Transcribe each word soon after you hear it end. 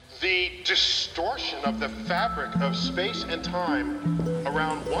The distortion of the fabric of space and time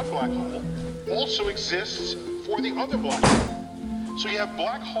around one black hole also exists for the other black hole. So you have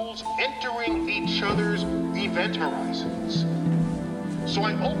black holes entering each other's event horizons. So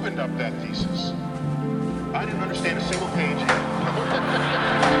I opened up that thesis. I didn't understand a single page.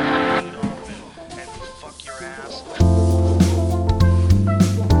 And fuck your ass.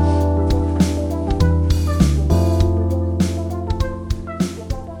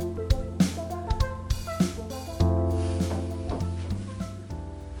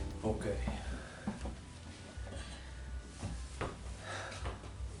 Okay.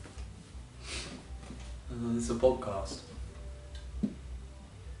 This is a podcast.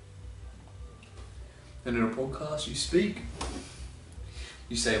 And in a podcast you speak.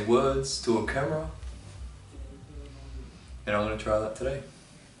 You say words to a camera. And I'm going to try that today.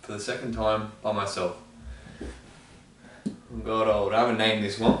 For the second time by myself. God old. I haven't named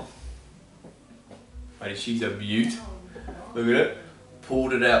this one. But she's a beaut. Look at it.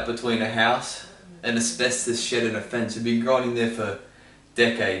 Pulled it out between a house and asbestos shed and a fence. It'd been growing in there for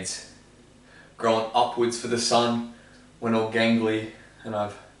decades. Growing upwards for the sun, went all gangly, and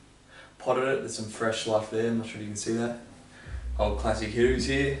I've potted it. There's some fresh life there, I'm not sure if you can see that. Old classic Hiru's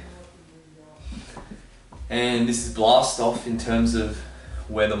here. And this is blast off in terms of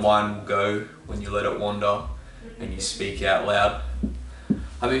where the mind will go when you let it wander and you speak out loud.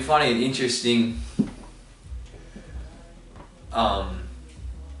 I've been finding it interesting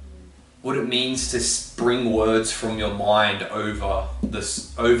what it means to bring words from your mind over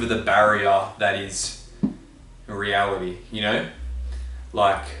the barrier that is reality, you know?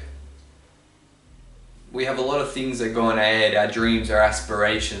 Like, we have a lot of things that go on our head, our dreams, our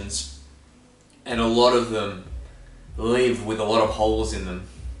aspirations, and a lot of them live with a lot of holes in them.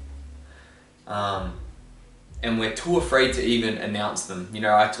 And we're too afraid to even announce them. You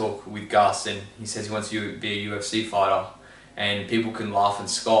know, I talk with Gus and he says he wants to be a UFC fighter, and people can laugh and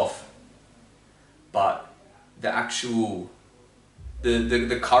scoff. But the actual,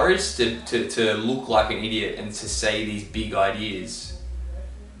 the courage to look like an idiot and to say these big ideas,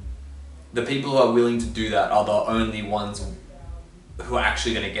 the people who are willing to do that are the only ones who are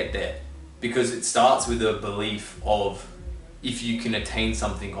actually going to get there. Because it starts with a belief of if you can attain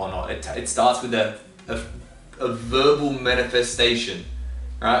something or not. It starts with a verbal manifestation,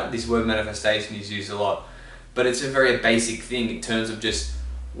 right? This word manifestation is used a lot. But it's a very basic thing in terms of just,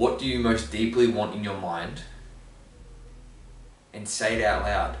 what do you most deeply want in your mind? And say it out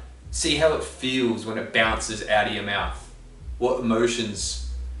loud. See how it feels when it bounces out of your mouth. What emotions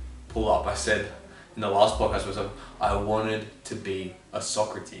pull up. I said in the last podcast was I wanted to be a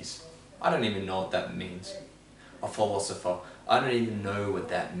Socrates. I don't even know what that means. A philosopher. I don't even know what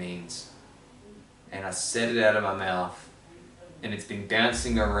that means. And I said it out of my mouth, and it's been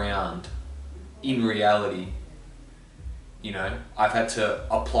bouncing around in reality. You know, I've had to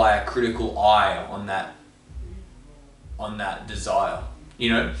apply a critical eye on that desire,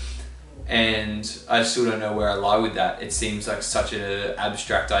 you know, and I still don't know where I lie with that. It seems like such an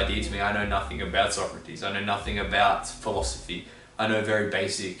abstract idea to me. I know nothing about Socrates. I know nothing about philosophy. I know very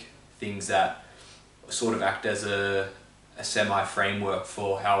basic things that sort of act as a semi-framework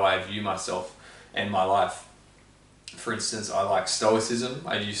for how I view myself and my life. For instance, I like Stoicism.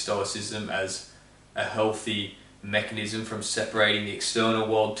 I use Stoicism as a healthy mechanism from separating the external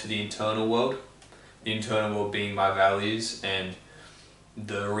world to the internal world. The internal world being my values and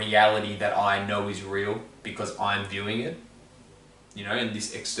the reality that I know is real because I'm viewing it. You know, and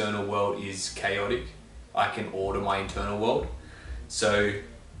this external world is chaotic. I can order my internal world. So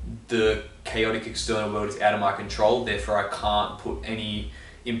the chaotic external world is out of my control, therefore I can't put any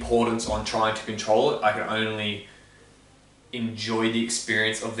importance on trying to control it. I can only enjoy the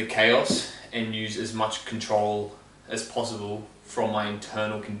experience of the chaos and use as much control as possible from my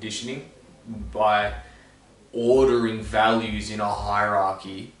internal conditioning by ordering values in a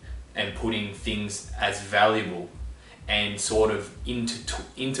hierarchy and putting things as valuable and sort of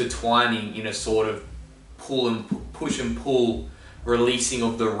intertwining in a sort of push and pull releasing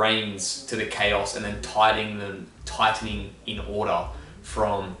of the reins to the chaos and then tightening in order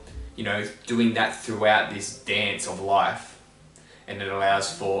from, you know, doing that throughout this dance of life. And it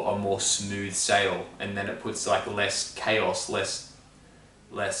allows for a more smooth sail, and then it puts like less chaos, less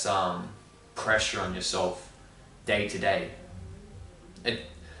pressure on yourself day to day.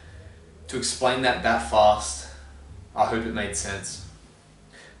 To explain that fast, I hope it made sense.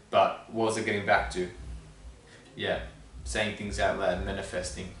 But what was it getting back to? Yeah, saying things out loud,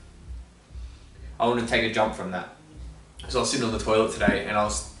 manifesting. I want to take a jump from that. So I was sitting on the toilet today and I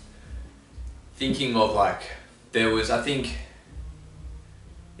was thinking of like, there was, I think,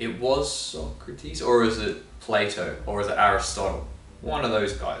 It was Socrates, or is it Plato, or is it Aristotle? One of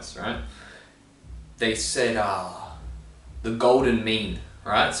those guys, right? They said the golden mean,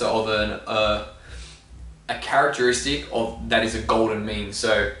 right? So of a characteristic of that is a golden mean.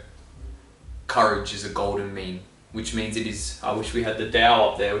 So courage is a golden mean, which means it is. I wish we had the Tao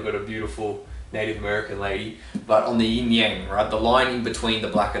up there. We've got a beautiful Native American lady, but on the yin yang, right? The line in between the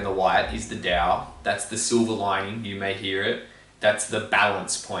black and the white is the Tao. That's the silver lining. You may hear it. That's the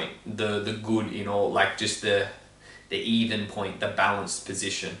balance point, the good in all, like just the even point, the balanced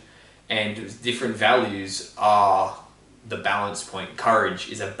position. And different values are the balance point. Courage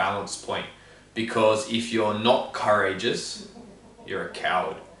is a balance point, because if you're not courageous, you're a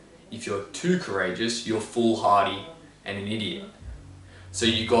coward. If you're too courageous, you're foolhardy and an idiot. So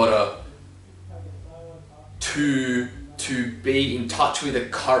you gotta to be in touch with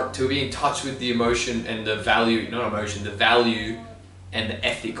the emotion and the value, not emotion, the value and the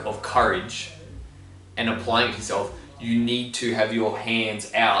ethic of courage, and applying it to yourself. You need to have your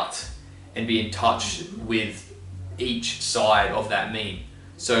hands out and be in touch with each side of that mean.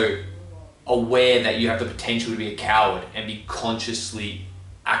 So aware that you have the potential to be a coward, and be consciously,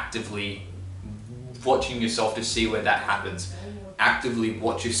 actively watching yourself to see where that happens. Actively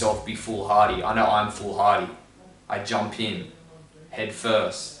watch yourself be foolhardy. I know I'm foolhardy. I jump in head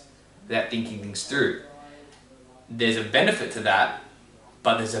first without thinking things through. There's a benefit to that,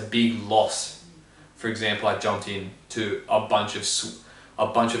 but there's a big loss. For example, I jumped in to a bunch of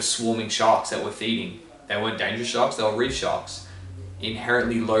swarming sharks that were feeding. They weren't dangerous sharks, they were reef sharks.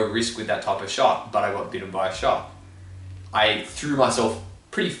 Inherently low risk with that type of shark, but I got bitten by a shark. I threw myself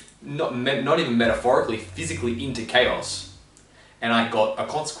not even metaphorically, physically into chaos, and I got a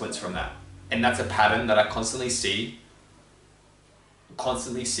consequence from that. And that's a pattern that I constantly see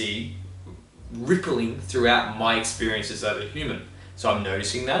rippling throughout my experiences as a human. So I'm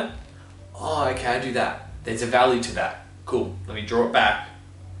noticing that. Oh, okay, I do that. There's a value to that. Cool. Let me draw it back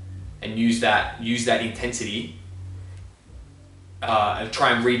and use that intensity and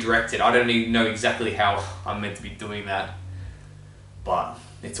try and redirect it. I don't even know exactly how I'm meant to be doing that, but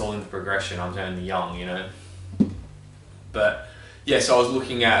it's all in the progression. I'm only young, you know. But yeah, so I was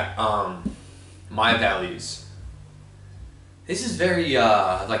looking at my values. This is very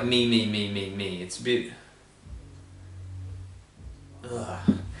like me. It's a bit.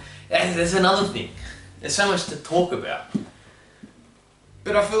 And there's another thing. There's so much to talk about.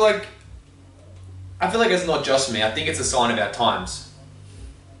 But I feel like it's not just me. I think it's a sign of our times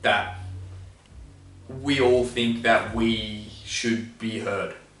that we all think that we should be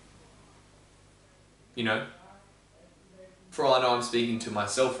heard. You know? For all I know, I'm speaking to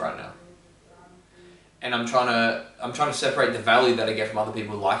myself right now. And I'm trying to separate the value that I get from other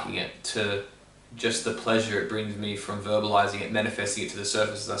people liking it to just the pleasure it brings me from verbalizing it, manifesting it to the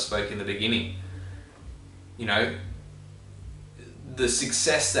surface, as I spoke in the beginning. You know, the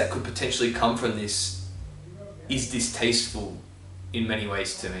success that could potentially come from this is distasteful in many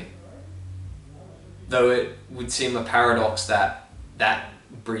ways to me. Though it would seem a paradox that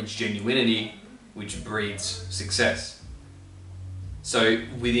breeds genuinity, which breeds success. So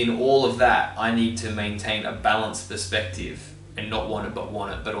within all of that, I need to maintain a balanced perspective and not want it,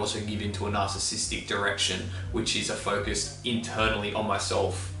 but also give into a narcissistic direction, which is a focus internally on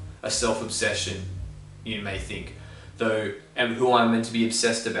myself, a self-obsession, you may think. Though, and who I'm meant to be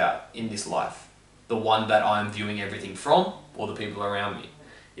obsessed about in this life, the one that I'm viewing everything from, or the people around me.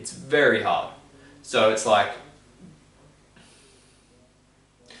 It's very hard. So it's like,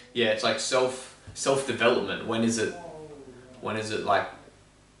 yeah, it's like self-development. When is it like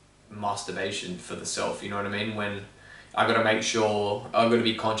masturbation for the self? You know what I mean? When I've got to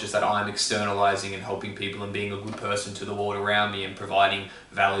be conscious that I'm externalizing and helping people and being a good person to the world around me and providing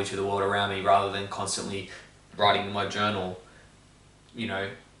value to the world around me, rather than constantly writing in my journal, you know,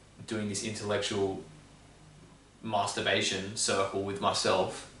 doing this intellectual masturbation circle with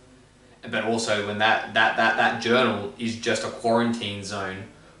myself. But also when that journal is just a quarantine zone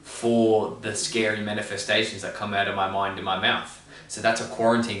for the scary manifestations that come out of my mind and my mouth. So that's a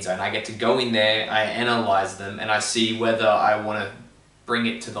quarantine zone. I get to go in there, I analyze them, and I see whether I want to bring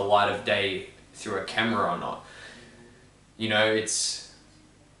it to the light of day through a camera or not. You know, it's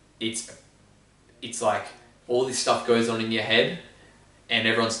like all this stuff goes on in your head and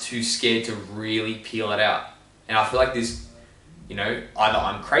everyone's too scared to really peel it out. And I feel like this, you know, either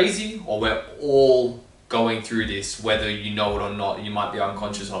I'm crazy or we're all going through this, whether you know it or not. You might be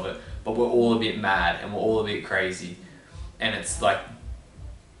unconscious of it, but we're all a bit mad and we're all a bit crazy. And it's like,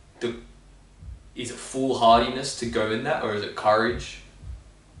 is it foolhardiness to go in that, or is it courage?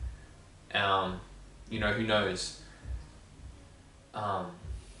 You know, who knows?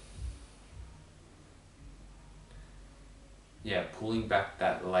 yeah, pulling back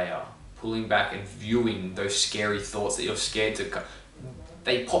that layer, pulling back and viewing those scary thoughts that you're scared to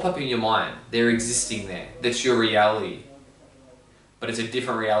they pop up in your mind. They're existing there. That's your reality. But it's a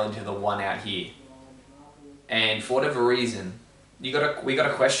different reality to the one out here. And for whatever reason, we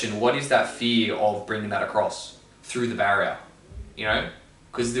gotta question, what is that fear of bringing that across through the barrier? You know?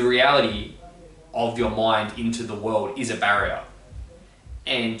 Because the reality of your mind into the world is a barrier.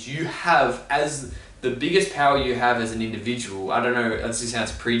 And you have, as the biggest power you have as an individual, I don't know, this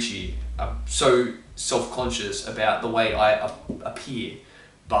sounds preachy, I'm so self-conscious about the way I appear,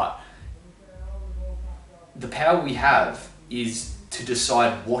 but the power we have is to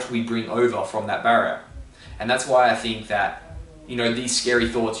decide what we bring over from that barrier. And that's why I think that, you know, these scary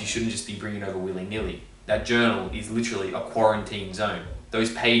thoughts you shouldn't just be bringing over willy-nilly. That journal is literally a quarantine zone.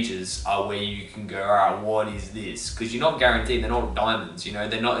 Those pages are where you can go, all right, what is this? Because you're not guaranteed, they're not diamonds, you know,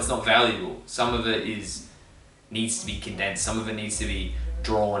 it's not valuable. Some of it needs to be condensed, some of it needs to be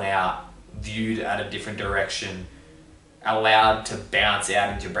drawn out, viewed at a different direction, allowed to bounce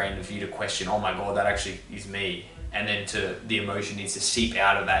out into your brain for you to question, oh my God, that actually is me. And then the emotion needs to seep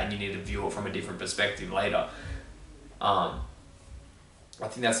out of that and you need to view it from a different perspective later. I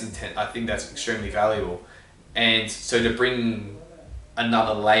think that's extremely valuable. And so to bring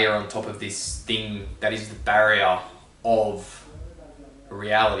another layer on top of this thing that is the barrier of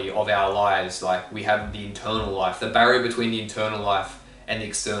reality of our lives, like we have the internal life, the barrier between the internal life and the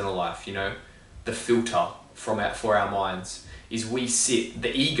external life, you know, the filter for our minds is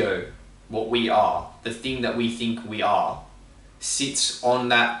the ego, what we are, the thing that we think we are, sits on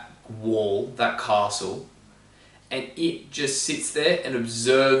that wall, that castle, and it just sits there and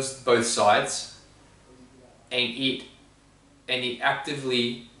observes both sides, and it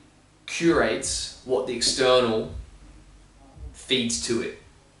actively curates what the external feeds to it,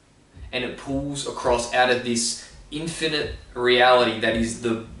 and it pulls across out of this infinite reality that is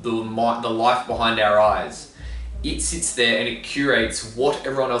the life behind our eyes. It sits there and it curates what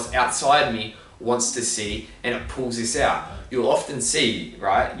everyone else outside me wants to see, and it pulls this out. You'll often see,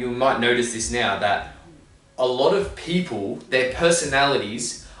 right, you might notice this now, that a lot of people, their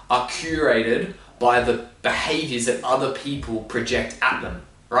personalities are curated by the behaviors that other people project at them,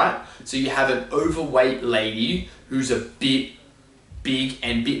 right? So you have an overweight lady who's a bit big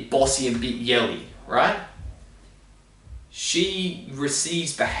and bit bossy and bit yelly, right? She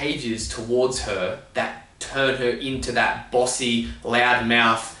receives behaviors towards her that turn her into that bossy,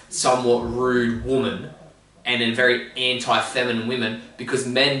 loudmouth, somewhat rude woman, and a very anti-feminine woman, because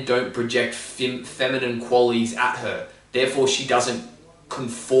men don't project feminine qualities at her. Therefore, she doesn't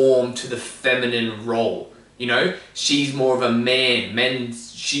conform to the feminine role. You know, she's more of a man. Men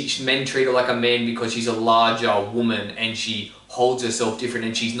treat her like a man because she's a larger woman and she holds herself different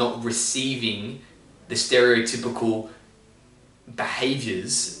and she's not receiving the stereotypical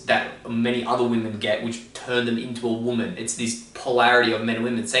behaviors that many other women get, which turn them into a woman. It's this polarity of men and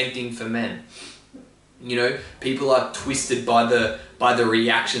women. Same thing for men. You know, people are twisted by the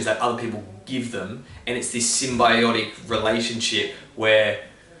reactions that other people give them, and it's this symbiotic relationship where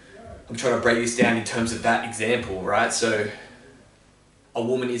I'm trying to break this down in terms of that example, right? So a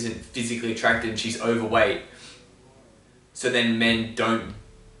woman isn't physically attracted and she's overweight, so then men don't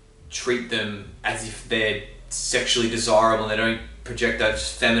treat them as if they're sexually desirable, they don't project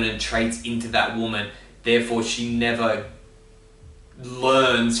those feminine traits into that woman. Therefore, she never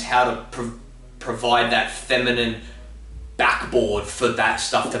learns how to provide that feminine backboard for that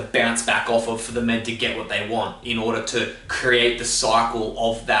stuff to bounce back off of for the men to get what they want, in order to create the cycle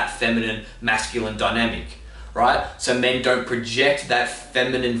of that feminine masculine dynamic, right? So men don't project that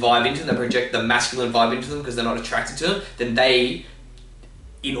feminine vibe into them, they project the masculine vibe into them because they're not attracted to them. Then they,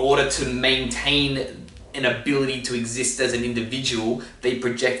 in order to maintain an ability to exist as an individual, they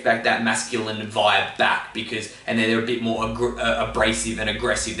project back that masculine vibe back, and then they're a bit more abrasive and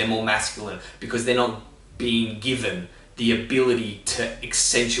aggressive. They're more masculine because they're not being given the ability to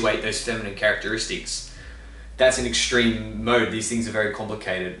accentuate those feminine characteristics. That's an extreme mode. These things are very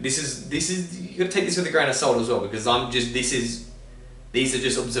complicated. This is you got to take this with a grain of salt as well, because these are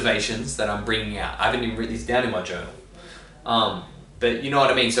just observations that I'm bringing out. I haven't even written these down in my journal. But you know what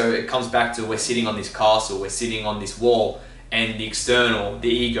I mean? So it comes back to, we're sitting on this castle, we're sitting on this wall, and the external, the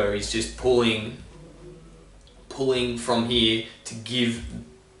ego, is just pulling from here to give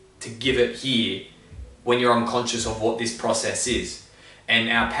it here, when you're unconscious of what this process is. And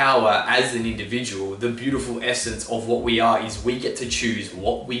our power as an individual, the beautiful essence of what we are, is we get to choose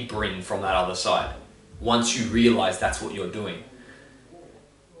what we bring from that other side, once you realize that's what you're doing.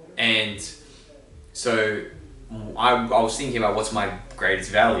 And so I was thinking about what's my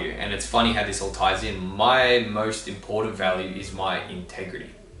greatest value. And it's funny how this all ties in. My most important value is my integrity,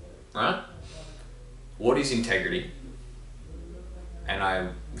 right? What is integrity? And I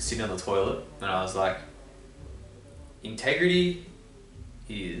was sitting on the toilet and I was like, integrity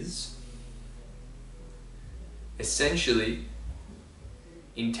is essentially,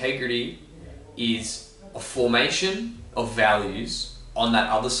 integrity is a formation of values on that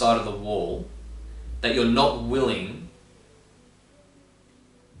other side of the wall that you're not willing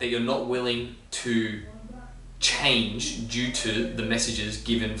to change due to the messages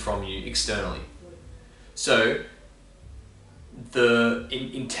given from you externally. So the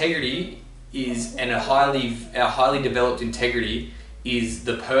integrity is, and a highly developed integrity is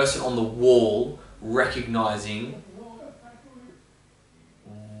the person on the wall recognizing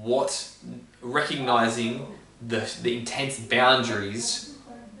the intense boundaries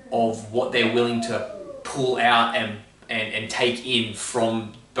of what they're willing to pull out and take in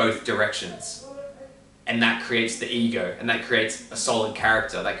from both directions. And that creates the ego, and that creates a solid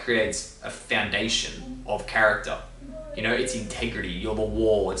character, that creates a foundation of character. You know, it's integrity, you're the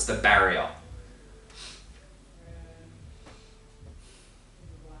wall, it's the barrier.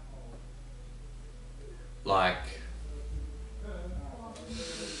 Like,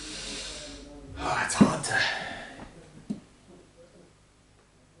 it's hard to...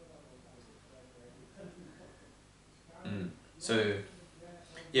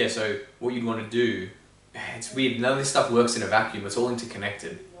 So what you'd want to do, it's weird, none of this stuff works in a vacuum, it's all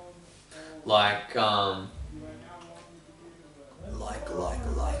interconnected. Like,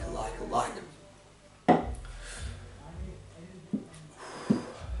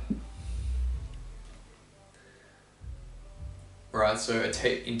 Right, so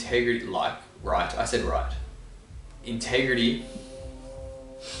integrity, I said right. Integrity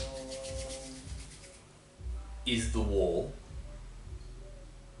is the wall.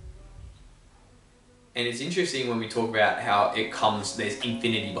 And it's interesting when we talk about how there's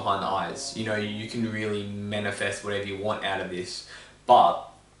infinity behind the eyes. You know, you can really manifest whatever you want out of this,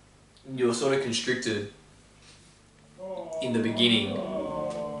 but you're sort of constricted in the beginning. I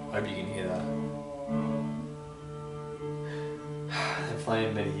hope you can hear that. They're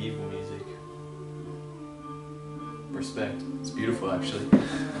playing medieval music. Respect. It's beautiful, actually.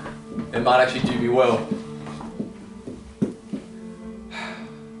 It might actually do me well.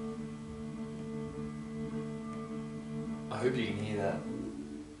 I hope you can hear that.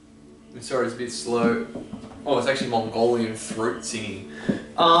 I'm sorry, it's a bit slow. Oh, it's actually Mongolian throat singing.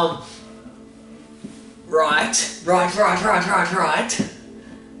 Right. It's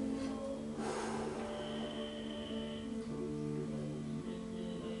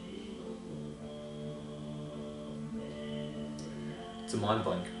a mind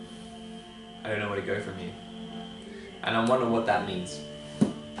blank. I don't know where to go from here. And I'm wondering what that means.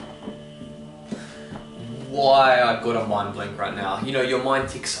 Why I've got a mind blank right now. You know, your mind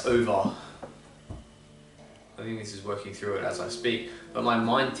ticks over. I think this is working through it as I speak. But my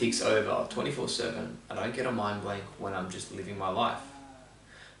mind ticks over 24/7. I don't get a mind blank when I'm just living my life.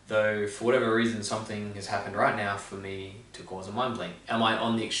 Though, for whatever reason, something has happened right now for me to cause a mind blank. Am I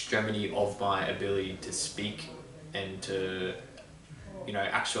on the extremity of my ability to speak and to, you know,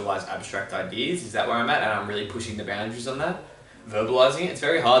 actualize abstract ideas? Is that where I'm at? And I'm really pushing the boundaries on that? Verbalizing it? It's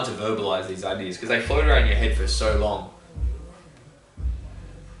very hard to verbalize these ideas because they float around your head for so long.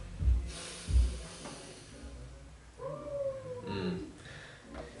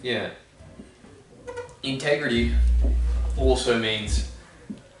 Yeah. Integrity also means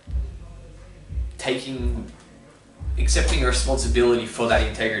accepting responsibility for that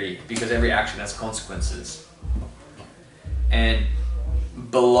integrity, because every action has consequences. And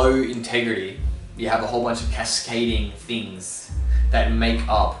below integrity, you have a whole bunch of cascading things that make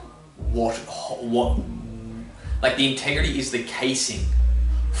up what like the integrity is the casing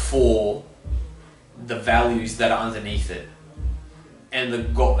for the values that are underneath it. And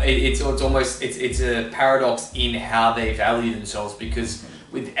it's a paradox in how they value themselves, because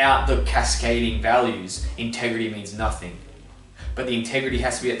without the cascading values, integrity means nothing. But the integrity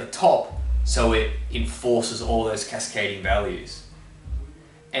has to be at the top, so it enforces all those cascading values.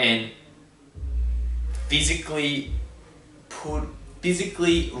 And physically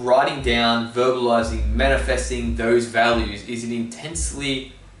writing down, verbalizing, manifesting those values is an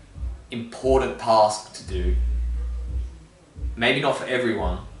intensely important task to do. Maybe not for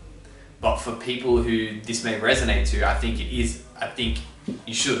everyone, but for people who this may resonate to, I think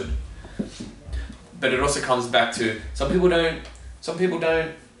you should. But it also comes back to not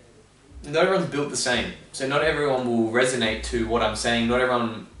everyone's built the same. So not everyone will resonate to what I'm saying. Not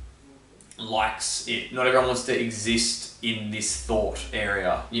everyone likes it. Not everyone wants to exist in this thought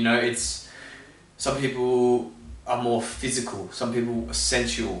area. You know, it's some people are more physical, some people are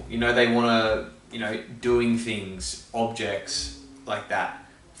sensual. You know, they want to, you know, doing things, objects like that.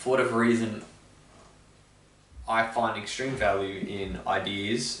 For whatever reason, I find extreme value in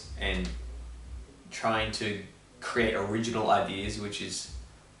ideas and trying to create original ideas, which is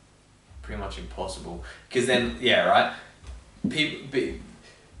pretty much impossible. Because then, yeah, right?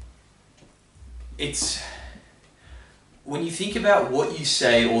 It's when you think about what you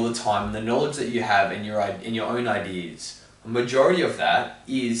say all the time and the knowledge that you have in your own ideas, a majority of that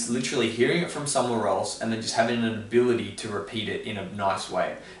is literally hearing it from somewhere else and then just having an ability to repeat it in a nice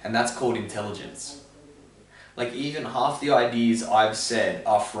way. And that's called intelligence. Like, even half the ideas I've said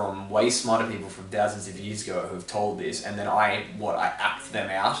are from way smarter people from thousands of years ago who've told this, and then I act them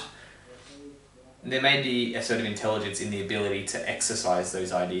out. There may be a sort of intelligence in the ability to exercise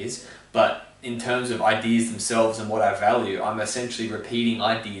those ideas, but in terms of ideas themselves and what I value, I'm essentially repeating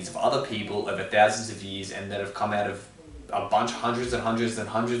ideas of other people over thousands of years and that have come out of a bunch, hundreds and hundreds and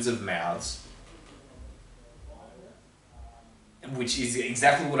hundreds of mouths, which is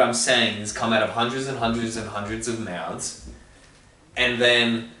exactly what I'm saying, has come out of hundreds and hundreds and hundreds of mouths, and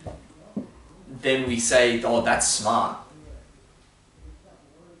then we say, oh, that's smart.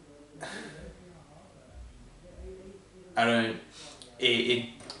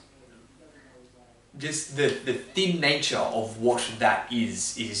 Just the thin nature of what that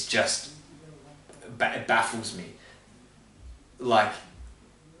is just it baffles me. Like,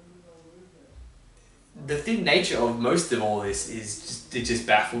 the thin nature of most of all this it just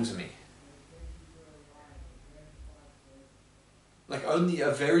baffles me. Like, only a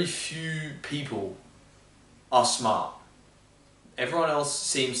very few people are smart. Everyone else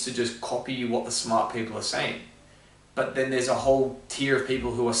seems to just copy what the smart people are saying. But then there's a whole tier of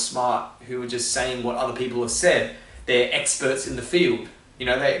people who are smart, who are just saying what other people have said. They're experts in the field. You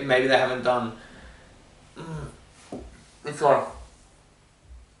know, maybe they haven't done... It's like...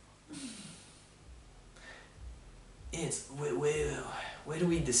 It's... Where do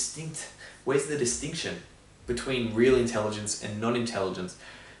we distinct... Where's the distinction between real intelligence and non-intelligence?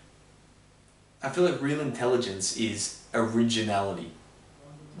 I feel like real intelligence is originality,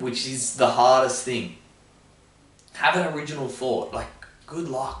 which is the hardest thing. Have an original thought. Like, good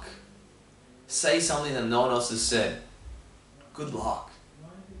luck. Say something that no one else has said. Good luck.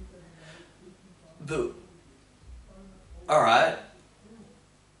 But, alright.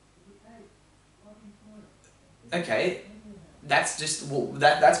 Okay. That's just,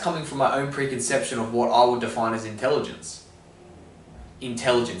 that's coming from my own preconception of what I would define as intelligence.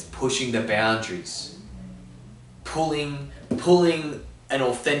 Intelligence, pushing the boundaries. Pulling an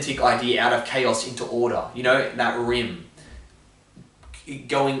authentic idea out of chaos into order, you know, that rim.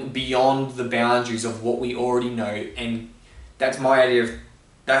 Going beyond the boundaries of what we already know, and that's my idea of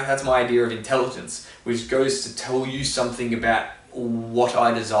intelligence, which goes to tell you something about what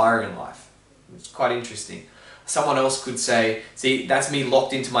I desire in life. It's quite interesting. Someone else could say, see, that's me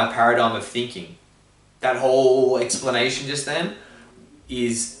locked into my paradigm of thinking. That whole explanation just then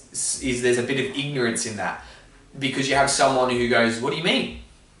is there's a bit of ignorance in that. Because you have someone who goes, what do you mean?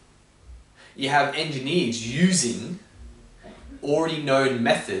 You have engineers using already known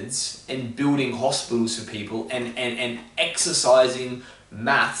methods and building hospitals for people and exercising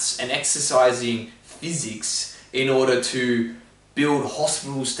maths and exercising physics in order to build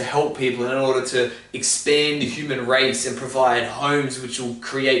hospitals to help people, in order to expand the human race and provide homes which will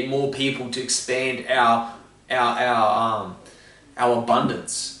create more people to expand our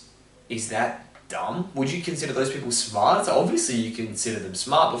abundance. Is that dumb? Would you consider those people smart? So obviously you consider them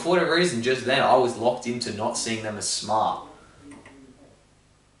smart, but for whatever reason, just then I was locked into not seeing them as smart.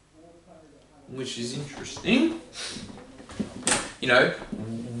 Which is interesting. You know,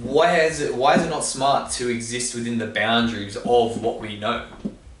 why is it not smart to exist within the boundaries of what we know?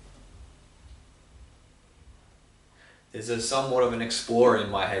 There's a somewhat of an explorer in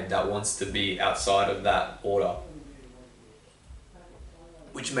my head that wants to be outside of that order,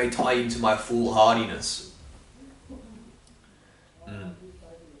 which may tie into my foolhardiness.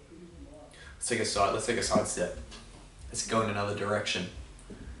 Let's take a side step. Let's go in another direction.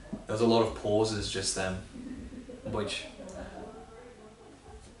 There was a lot of pauses just then, which...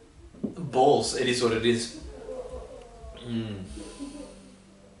 balls, it is what it is. How long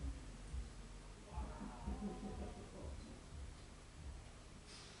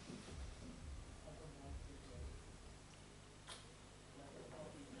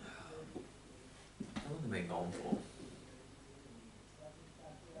have I been gone for?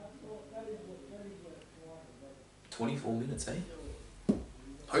 24 minutes, eh?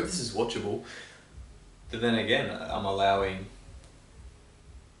 hope this is watchable. But then again, I'm allowing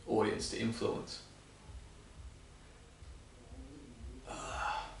audience to influence.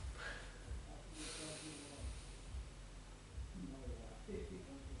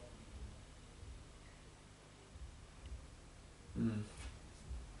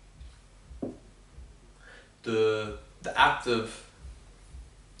 The act of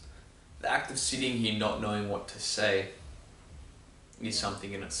sitting here not knowing what to say is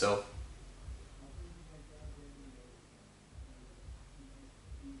something in itself.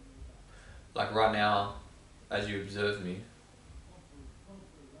 Like right now, as you observe me,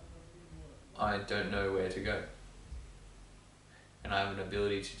 I don't know where to go. And I have an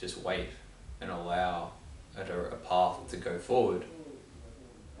ability to just wait and allow a path to go forward.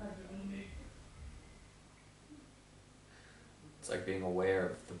 It's like being aware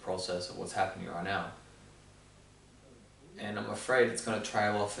of the process of what's happening right now. And I'm afraid it's going to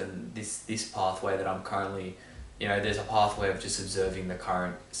trail off in this pathway that I'm currently, there's a pathway of just observing the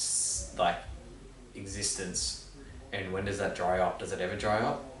current existence. And when does that dry up? Does it ever dry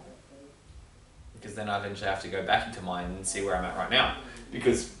up? Because then I eventually have to go back into mine and see where I'm at right now.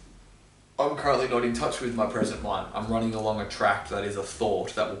 Because I'm currently not in touch with my present mind. I'm running along a track that is a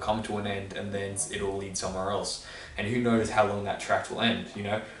thought that will come to an end and then it'll lead somewhere else. And who knows how long that track will end,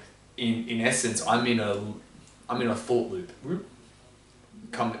 In essence, I'm in a thought loop.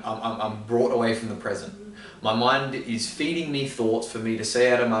 I'm brought away from the present. My mind is feeding me thoughts for me to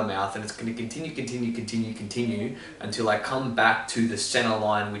say out of my mouth, and it's going to continue until I come back to the center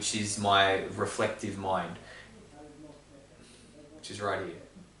line, which is my reflective mind, which is right here.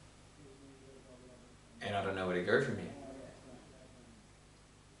 And I don't know where to go from here.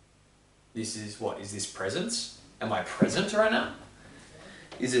 This is what? Is this presence? Am I present right now?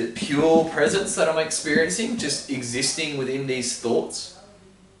 Is it pure presence that I'm experiencing, just existing within these thoughts?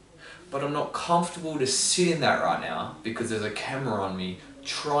 But I'm not comfortable to sit in that right now because there's a camera on me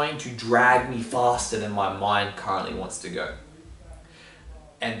trying to drag me faster than my mind currently wants to go.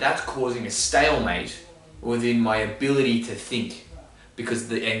 And that's causing a stalemate within my ability to think, because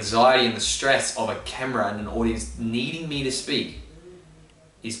the anxiety and the stress of a camera and an audience needing me to speak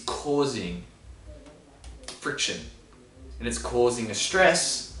is causing friction. And it's causing a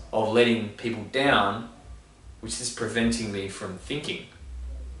stress of letting people down, which is preventing me from thinking.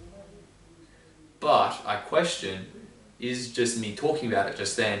 But I question, is just me talking about it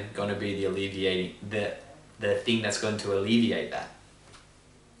just then going to be the thing that's going to alleviate that?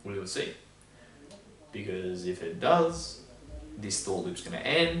 We will see. Because if it does, this thought loop's going to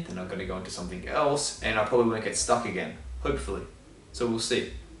end, then I'm going to go into something else, and I probably won't get stuck again, hopefully. So we'll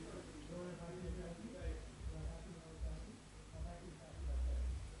see.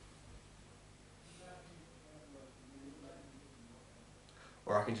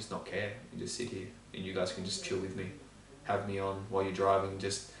 Or I can just not care and just sit here and you guys can just chill with me. Have me on while you're driving.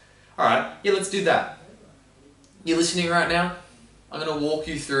 Alright, yeah, let's do that. You're listening right now? I'm going to walk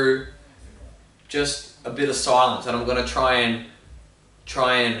you through just a bit of silence, and I'm going to try and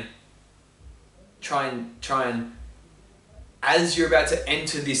as you're about to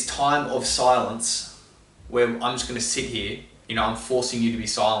enter this time of silence where I'm just going to sit here, I'm forcing you to be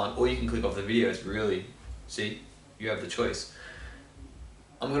silent, or you can click off the video. It's really, see, you have the choice.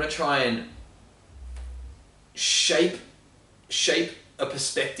 I'm going to try and shape a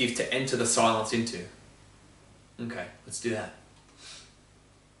perspective to enter the silence into. Okay, let's do that.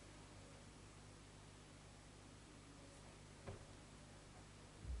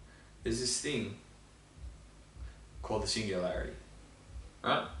 There's this thing called the singularity,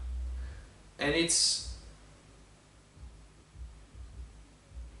 right? And it's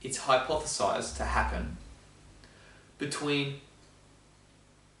hypothesized to happen between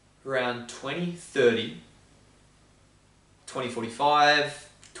around 2030, 2045,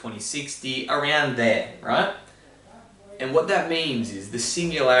 2060, around there, right? And what that means is the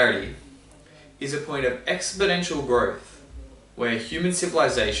singularity is a point of exponential growth where human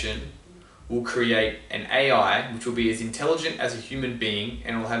civilization will create an AI which will be as intelligent as a human being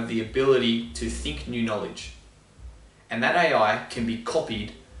and will have the ability to think new knowledge. And that AI can be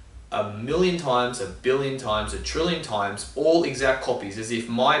copied 1,000,000 times, 1,000,000,000 times, 1,000,000,000,000 times, all exact copies, as if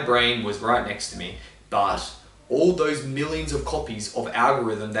my brain was right next to me. But all those millions of copies of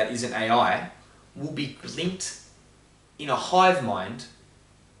algorithm that is an AI will be linked in a hive mind.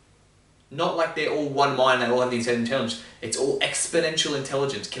 Not like they're all one mind, they all have the same intelligence. It's all exponential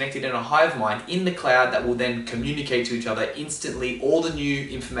intelligence connected in a hive mind in the cloud that will then communicate to each other instantly all the new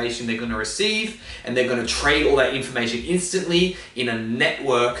information they're going to receive, and they're going to trade all that information instantly in a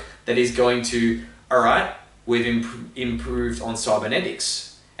network that is going to, alright, we've improved on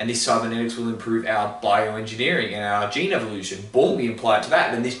cybernetics. And this cybernetics will improve our bioengineering and our gene evolution. Boom, we apply it to that.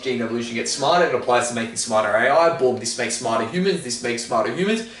 And then this gene evolution gets smarter. It applies to making smarter AI. Boom, this makes smarter humans. This makes smarter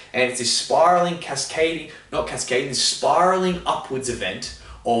humans. And it's this spiraling, this spiraling upwards event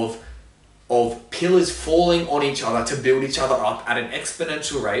of pillars falling on each other to build each other up at an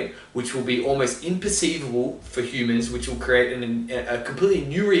exponential rate, which will be almost imperceivable for humans, which will create a completely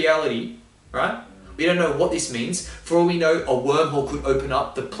new reality, right? We don't know what this means. For all we know, a wormhole could open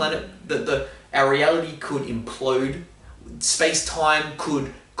up, the planet, our reality could implode, space-time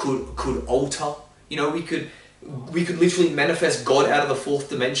could alter. You know, we could literally manifest God out of the fourth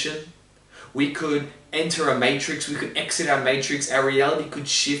dimension. We could enter a matrix, we could exit our matrix, our reality could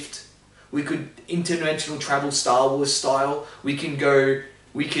shift. We could interdimensional travel Star Wars style. We can go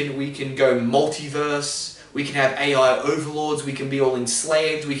multiverse. We can have AI overlords. We can be all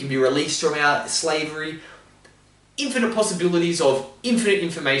enslaved. We can be released from our slavery. Infinite possibilities of infinite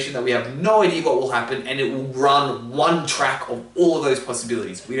information that we have no idea what will happen, and it will run one track of all of those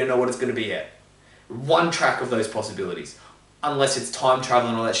possibilities. We don't know what it's going to be yet. One track of those possibilities. Unless it's time travel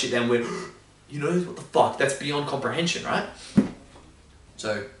and all that shit, then we're, what the fuck? That's beyond comprehension, right?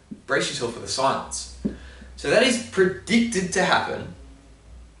 So, brace yourself for the silence. So that is predicted to happen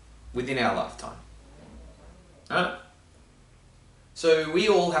within our lifetime. Right? So we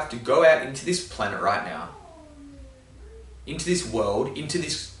all have to go out into this planet right now, into this world, into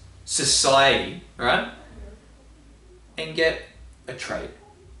this society, right? And get a trade,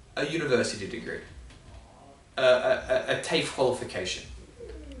 a university degree, a TAFE qualification.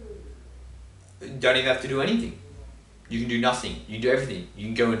 Don't even have to do anything. You can do nothing. You can do everything. You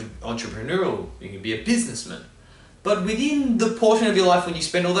can go into entrepreneurial. You can be a businessman. But within the portion of your life when you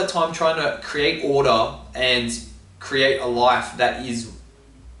spend all that time trying to create order and create a life that is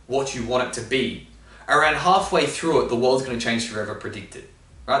what you want it to be, around halfway through it, the world's going to change forever, predicted.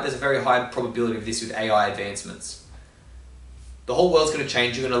 Right? There's a very high probability of this with AI advancements. The whole world's going to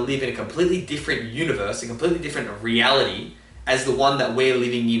change. You're going to live in a completely different universe, a completely different reality as the one that we're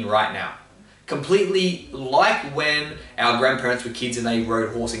living in right now. Completely like when our grandparents were kids and they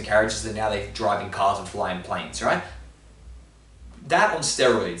rode horse and carriages and now they're driving cars and flying planes, right? That on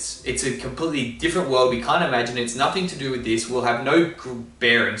steroids. It's a completely different world. We can't imagine it. It's nothing to do with this. We'll have no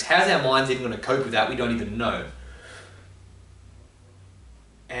bearings. How's our minds even going to cope with that? We don't even know.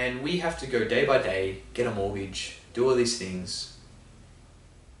 And we have to go day by day, get a mortgage, do all these things.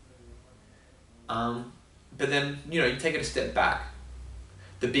 But then, you take it a step back.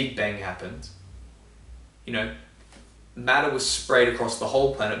 The Big Bang happened. Matter was sprayed across the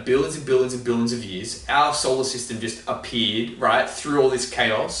whole planet, billions and billions and billions of years. Our solar system just appeared, right, through all this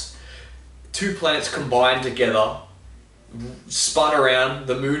chaos. Two planets combined together, spun around,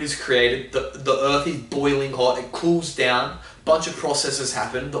 the moon is created, the earth is boiling hot, it cools down, bunch of processes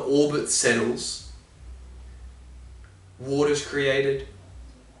happen, the orbit settles, water's created,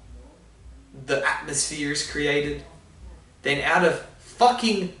 the atmosphere is created. Then out of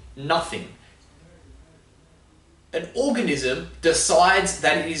fucking nothing, an organism decides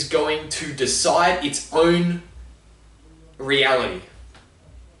that it is going to decide its own reality,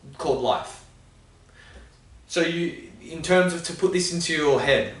 called life. So in terms of, to put this into your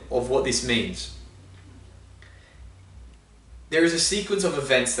head of what this means, there is a sequence of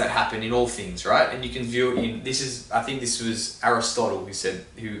events that happen in all things, right? And you can view it in, I think this was Aristotle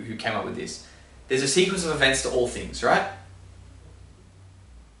who came up with this. There's a sequence of events to all things, right?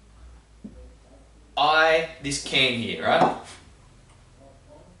 This can here, right?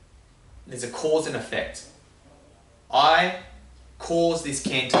 There's a cause and effect. I cause this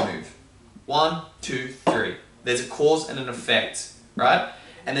can to move. 1, 2, 3. There's a cause and an effect, right?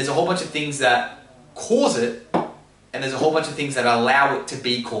 And there's a whole bunch of things that cause it, and there's a whole bunch of things that allow it to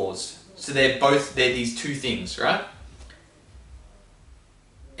be caused. So they're these two things, right?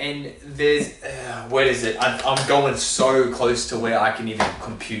 And there's, what is it? I'm going so close to where I can even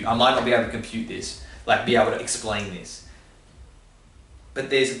compute. I might not be able to compute this, be able to explain this. But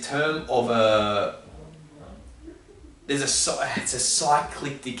there's a term of it's a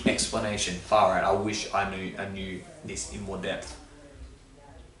cyclic explanation. Far out. I wish I knew this in more depth.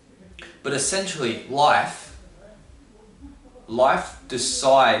 But essentially, life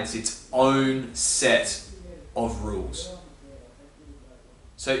decides its own set of rules.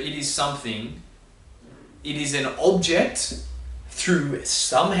 So it is an object through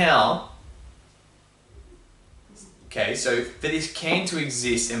somehow. Okay, so for this can to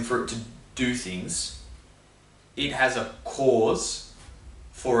exist and for it to do things, it has a cause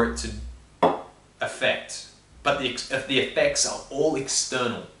for it to affect. But the effects are all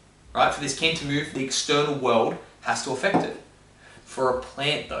external, right? For this can to move, the external world has to affect it. For a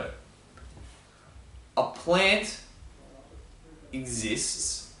plant though, a plant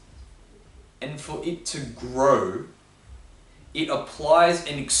exists, and for it to grow, it applies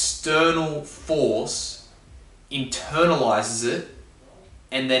an external force, internalizes it,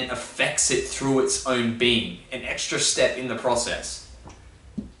 and then affects it through its own being, an extra step in the process.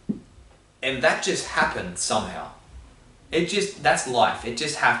 And that just happened somehow. That's life. It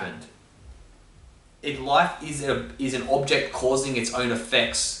just happened. If life is an object causing its own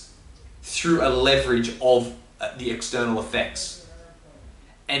effects through a leverage of the external effects.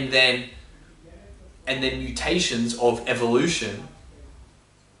 And then mutations of evolution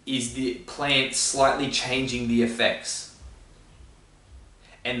is the plant slightly changing the effects,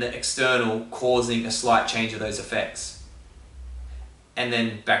 and the external causing a slight change of those effects. And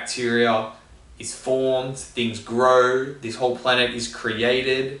then bacteria is formed, things grow, this whole planet is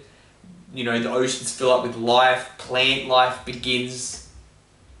created, the oceans fill up with life, plant life begins,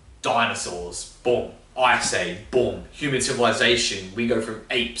 dinosaurs, boom, Ice Age, boom, human civilization, we go from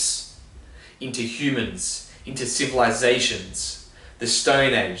apes into humans, into civilizations, the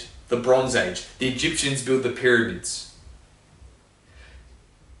Stone Age, the Bronze Age, the Egyptians built the pyramids.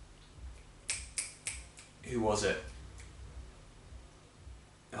 Who was it?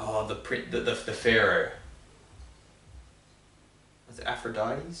 Oh, the pharaoh. Was it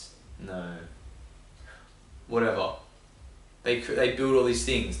Aphrodite's? No. Whatever. They built all these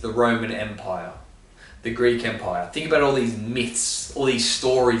things. The Roman Empire, the Greek Empire. Think about all these myths, all these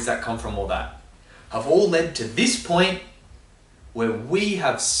stories that come from all that, have all led to this point where we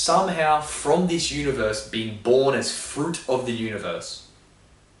have somehow from this universe been born as fruit of the universe.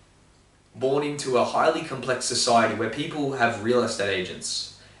 Born into a highly complex society where people have real estate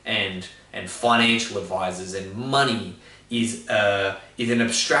agents and financial advisors, and money is an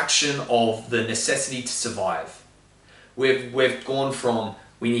abstraction of the necessity to survive. We've gone from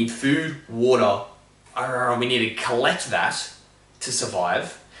we need food, water, we need to collect that to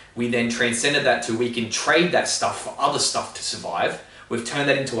survive. We then transcended that to we can trade that stuff for other stuff to survive. We've turned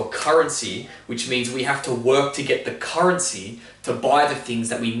that into a currency, which means we have to work to get the currency to buy the things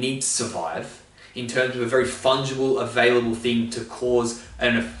that we need to survive, in terms of a very fungible, available thing to cause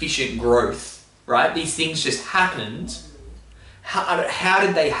an efficient growth, right? These things just happened. How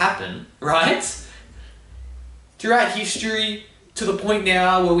did they happen, right? Throughout history, to the point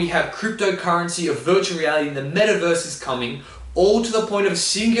now where we have cryptocurrency of virtual reality and the metaverse is coming, all to the point of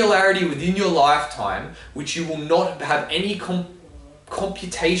singularity within your lifetime, which you will not have any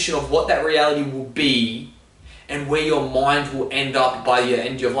computation of what that reality will be and where your mind will end up by the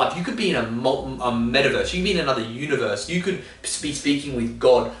end of your life. You could be in a metaverse, you could be in another universe, you could be speaking with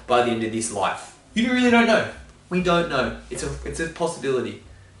God by the end of this life. You really don't know. We don't know. It's a possibility.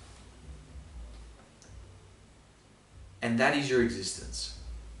 And that is your existence.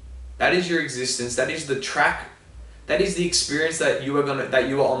 That is your existence. That is the track. That is the experience that you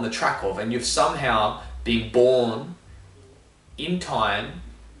are on the track of, and you've somehow been born in time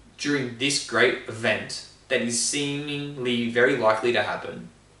during this great event that is seemingly very likely to happen.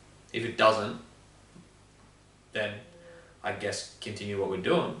 If it doesn't, then I guess continue what we're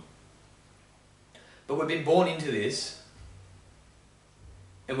doing. But we've been born into this,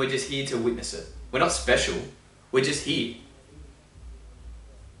 and we're just here to witness it. We're not special. We're just here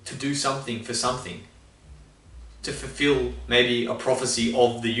to do something for something, to fulfill maybe a prophecy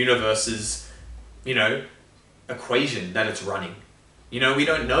of the universe's, equation that it's running. We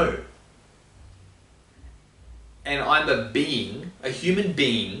don't know. And I'm a human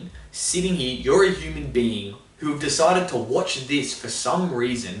being, sitting here, you're a human being who have decided to watch this for some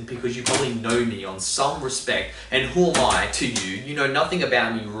reason, because you probably know me on some respect, and who am I to you? You know nothing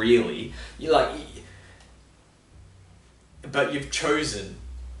about me really. But you've chosen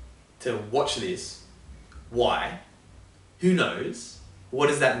to watch this. Why? Who knows? What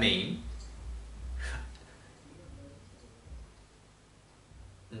does that mean?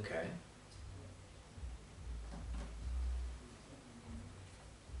 Okay.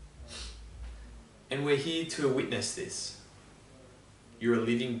 And we're here to witness this. You're a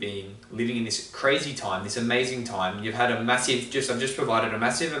living being, living in this crazy time, this amazing time. You've had I've just provided a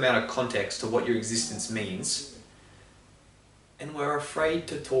massive amount of context to what your existence means. And we're afraid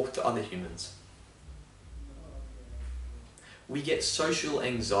to talk to other humans. We get social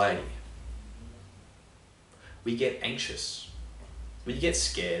anxiety. We get anxious. We get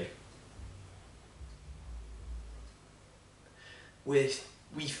scared. We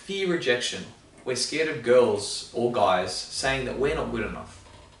fear rejection. We're scared of girls or guys saying that we're not good enough.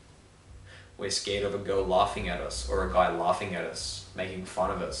 We're scared of a girl laughing at us or a guy laughing at us, making fun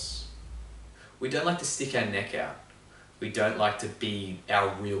of us. We don't like to stick our neck out. We don't like to be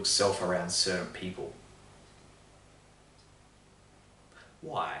our real self around certain people.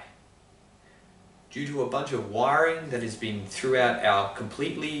 Why? Due to a bunch of wiring that has been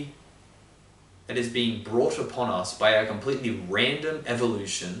that is being brought upon us by a completely random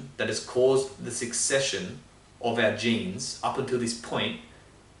evolution that has caused the succession of our genes up until this point,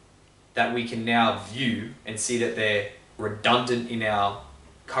 that we can now view and see that they're redundant in our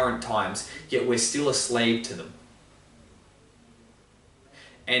current times, yet we're still a slave to them.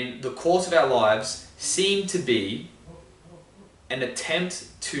 And the course of our lives seem to be an attempt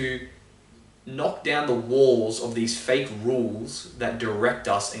to knock down the walls of these fake rules that direct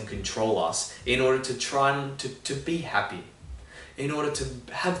us and control us in order to try and to be happy, in order to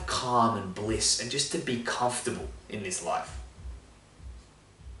have calm and bliss and just to be comfortable in this life.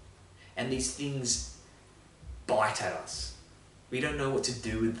 And these things bite at us. We don't know what to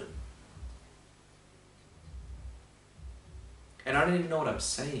do with them. And I don't even know what I'm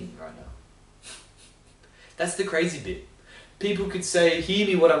saying right now. That's the crazy bit. People could say, hear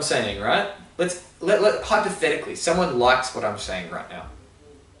me what I'm saying, right? Let hypothetically, someone likes what I'm saying right now.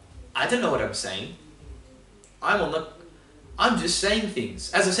 I don't know what I'm saying. I'm just saying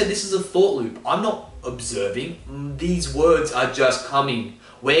things. As I said, this is a thought loop. I'm not observing. These words are just coming.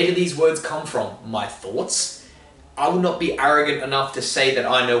 Where do these words come from? My thoughts. I will not be arrogant enough to say that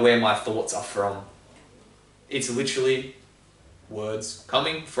I know where my thoughts are from. It's literally words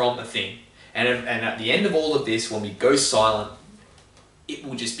coming from a thing. And at the end of all of this, when we go silent, it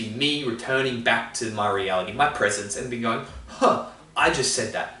will just be me returning back to my reality, my presence, and be going, I just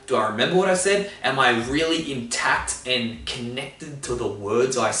said that. Do I remember what I said? Am I really intact and connected to the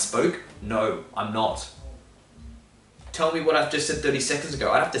words I spoke? No, I'm not. Tell me what I've just said 30 seconds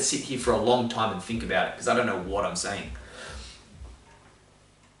ago. I'd have to sit here for a long time and think about it because I don't know what I'm saying.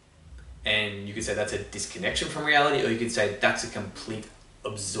 And you could say that's a disconnection from reality, or you could say that's a complete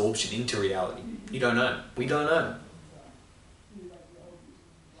absorption into reality. You don't know. We don't know.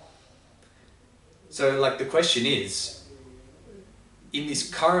 So the question is, in this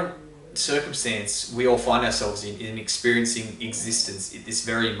current circumstance we all find ourselves in experiencing existence at this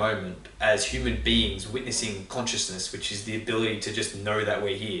very moment as human beings witnessing consciousness, which is the ability to just know that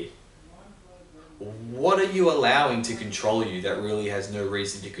we're here. What are you allowing to control you that really has no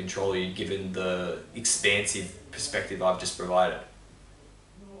reason to control you, given the expansive perspective I've just provided?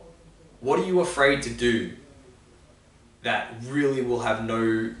 What are you afraid to do that really will have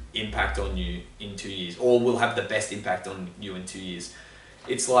no impact on you in 2 years, or will have the best impact on you in 2 years?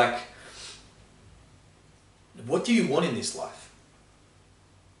 It's like, what do you want in this life?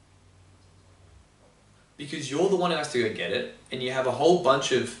 Because you're the one who has to go get it, and you have a whole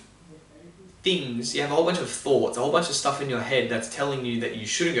bunch of things, you have a whole bunch of thoughts, a whole bunch of stuff in your head that's telling you that you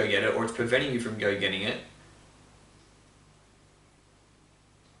shouldn't go get it, or it's preventing you from go getting it.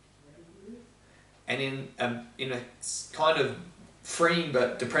 And in a kind of freeing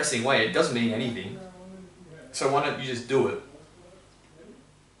but depressing way, it doesn't mean anything. So why don't you just do it?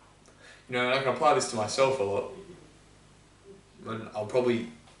 And I can apply this to myself a lot. And I'll probably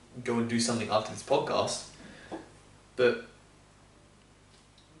go and do something after this podcast. But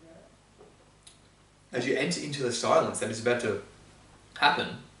as you enter into the silence that is about to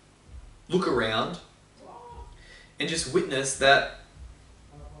happen, look around and just witness that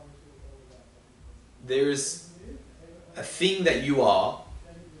there is a thing that you are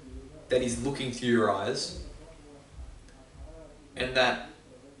that is looking through your eyes, and that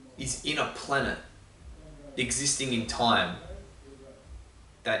is in a planet existing in time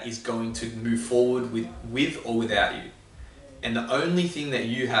that is going to move forward with or without you. And the only thing that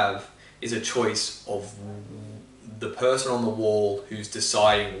you have is a choice of the person on the wall who's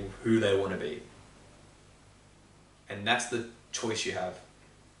deciding who they want to be. And that's the choice you have.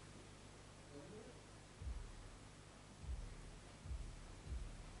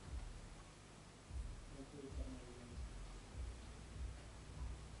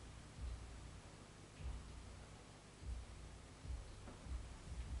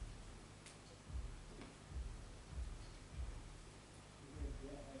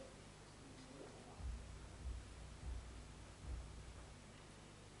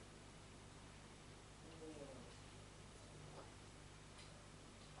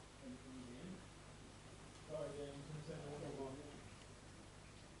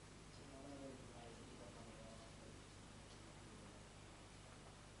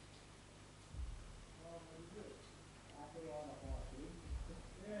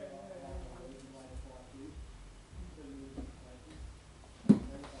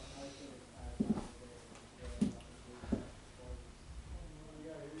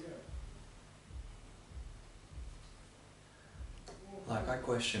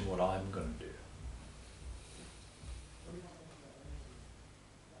 question what I'm gonna do.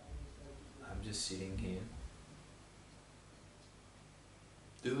 I'm just sitting here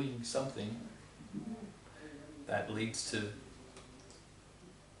doing something that leads to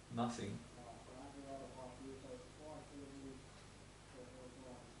nothing.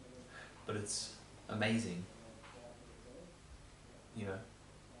 But it's amazing. You know?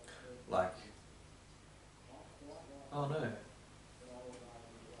 Like, oh no.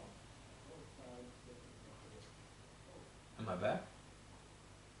 Am I back?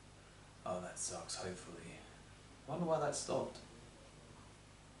 Oh, that sucks, hopefully. I wonder why that stopped.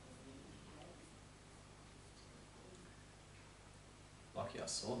 Lucky I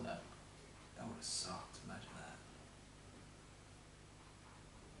saw that. That would have sucked, imagine that.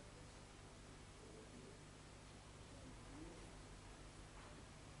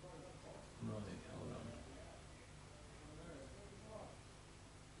 Right, hold on.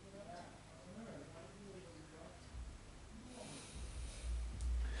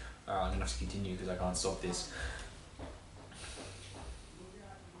 Alright, I'm gonna have to continue because I can't stop this.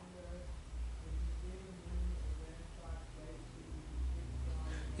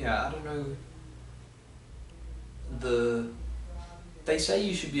 Yeah, I don't know. They say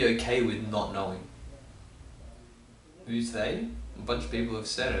you should be okay with not knowing. Who's they? A bunch of people have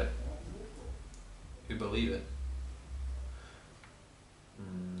said it. Who believe it.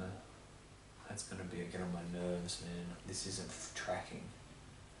 That's gonna be a get on my nerves, man. This isn't tracking.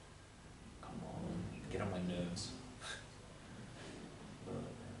 Come on, get on my nerves.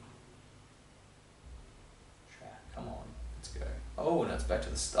 Track, come on, let's go. Oh, now it's back to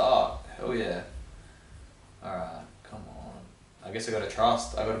the start. Hell yeah. Alright, come on. I guess I gotta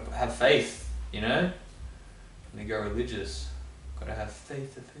trust. I gotta have faith, you know? Let me go religious. Gotta have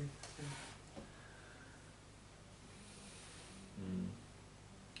faith.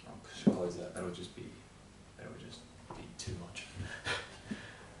 I should close that. That would just be too much.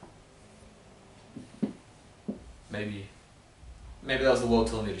 Maybe that was the world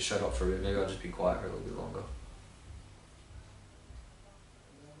telling me to shut up for a bit. Maybe I'll just be quiet for a little bit longer.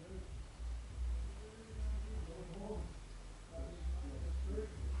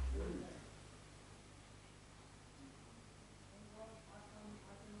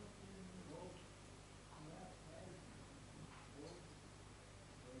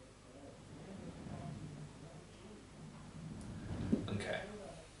 Okay.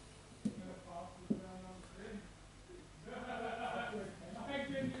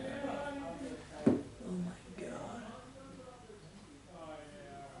 Oh my god.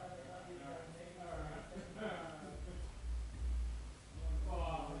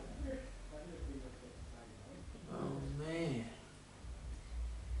 Oh man.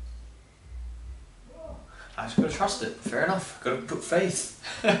 I just gotta trust it. Fair enough. Gotta put faith.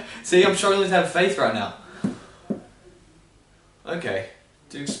 See, I'm struggling to have faith right now. Okay.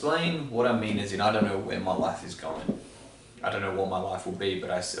 To explain what I mean is I don't know where my life is going. I don't know what my life will be, but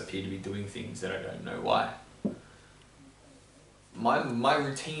I appear to be doing things that I don't know why. My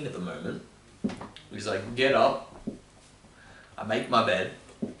routine at the moment is I get up, I make my bed,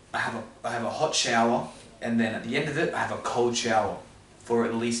 I have a hot shower, and then at the end of it I have a cold shower for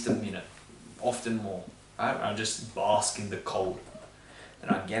at least a minute, often more. Right? I just bask in the cold. Then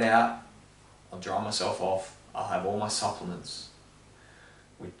I get out, I'll dry myself off, I'll have all my supplements,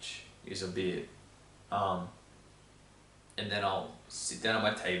 which is a bit, and then I'll sit down at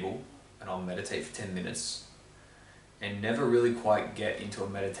my table and I'll meditate for 10 minutes and never really quite get into a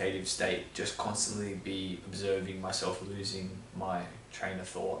meditative state, just constantly be observing myself losing my train of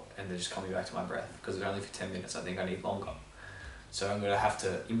thought and then just coming back to my breath, because it's only for 10 minutes. I think I need longer. So I'm going to have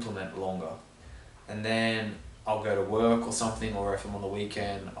to implement longer. And then I'll go to work or something, or if I'm on the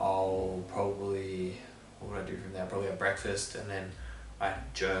weekend, I'll probably, what would I do from there? I'll probably have breakfast and then I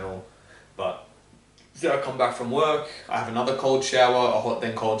journal. But then I come back from work, I have another cold shower, a hot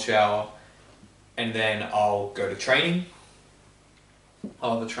then cold shower, and then I'll go to training.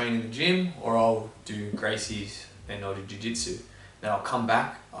 I'll either train in the gym or I'll do Gracie's and I'll do jiu-jitsu. Then I'll come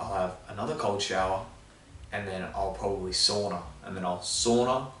back, I'll have another cold shower, and then I'll probably sauna. And then I'll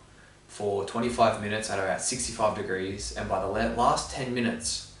sauna for 25 minutes at about 65 degrees, and by the last 10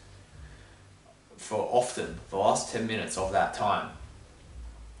 minutes, the last 10 minutes of that time,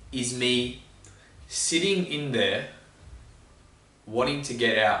 is me sitting in there wanting to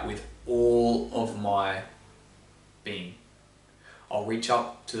get out with all of my being. I'll reach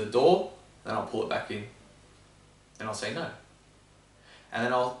up to the door, then I'll pull it back in, and I'll say no. And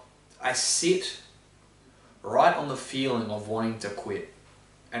then I sit right on the feeling of wanting to quit,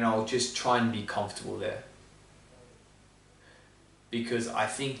 and I'll just try and be comfortable there. because I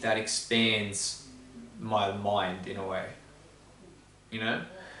think that expands my mind in a way, you know?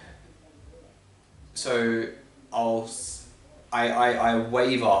 So I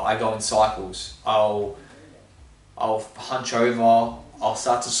waver, I go in cycles. I'll hunch over, I'll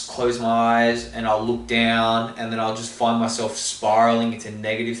start to close my eyes and I'll look down, and then I'll just find myself spiraling into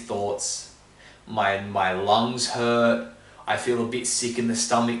negative thoughts. My lungs hurt, I feel a bit sick in the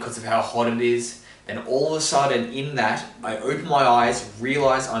stomach because of how hot it is. Then all of a sudden in that, I open my eyes,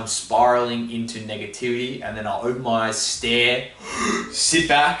 realize I'm spiraling into negativity, and then I'll open my eyes, stare, sit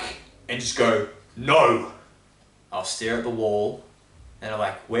back and just go, no. I'll stare at the wall and I'm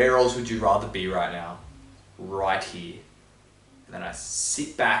like, where else would you rather be right now? Right here. And then I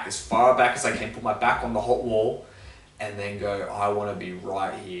sit back as far back as I can, put my back on the hot wall, and then go, I want to be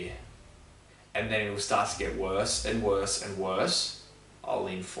right here. And then it will start to get worse and worse and worse. I'll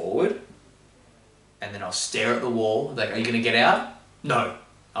lean forward, and then I'll stare at the wall, like, are you going to get out? No.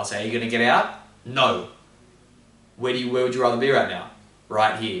 I'll say, are you going to get out? No. Where would you rather be right now?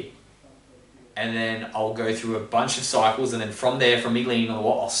 Right here. And then I'll go through a bunch of cycles, and then from there, from me leaning on the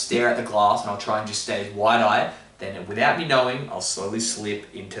wall, I'll stare at the glass and I'll try and just stay as wide-eyed. Then without me knowing, I'll slowly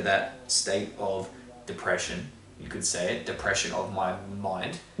slip into that state of depression. You could say it, depression of my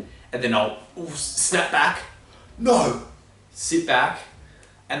mind. And then I'll snap back. No! Sit back.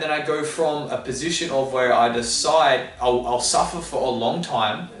 And then I go from a position of where I decide I'll suffer for a long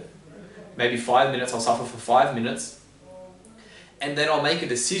time, maybe 5 minutes, I'll suffer for 5 minutes. And then I'll make a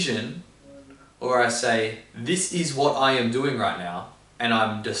decision where I say, this is what I am doing right now, and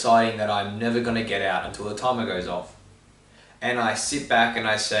I'm deciding that I'm never going to get out until the timer goes off. And I sit back and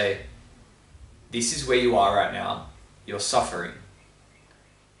I say, this is where you are right now, you're suffering.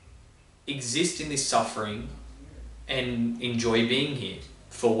 Exist in this suffering and enjoy being here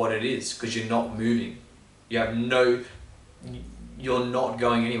for what it is, because you're not moving. You're not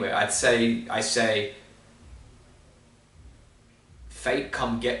going anywhere. I say, fate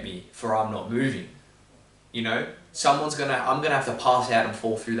come get me, for I'm not moving. You know, I'm gonna have to pass out and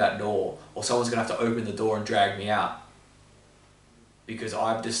fall through that door, or someone's gonna have to open the door and drag me out, because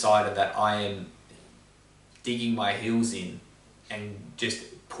I've decided that I am digging my heels in and just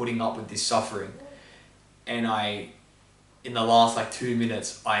putting up with this suffering. And in the last 2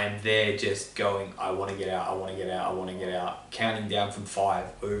 minutes, I am there just going, I want to get out, I want to get out, I want to get out, counting down from 5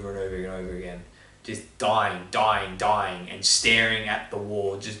 over and over and over again. Just dying, and staring at the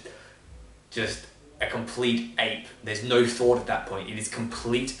wall, just a complete ape. There's no thought at that point. It is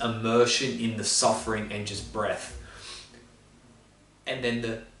complete immersion in the suffering and just breath. And then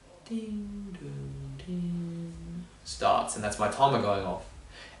the ding, ding, ding starts, and that's my timer going off.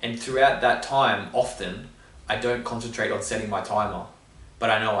 And throughout that time, often, I don't concentrate on setting my timer, but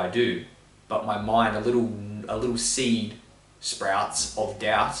I know I do. But my mind, a little seed sprouts of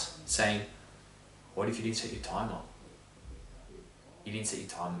doubt, saying, what if you didn't set your timer? You didn't set your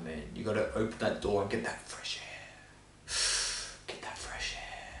timer, man. You got to open that door and get that fresh air. Get that fresh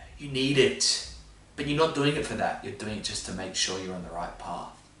air. You need it. But you're not doing it for that. You're doing it just to make sure you're on the right path.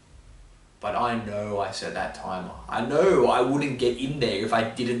 But I know I set that timer. I know I wouldn't get in there if I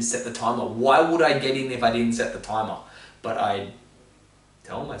didn't set the timer. Why would I get in if I didn't set the timer? But I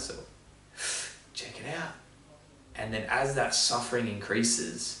tell myself, check it out. And then as that suffering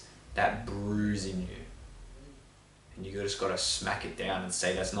increases, that bruise in you, and you just got to smack it down and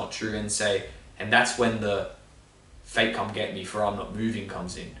say that's not true, and that's when the fate come get me, for I'm not moving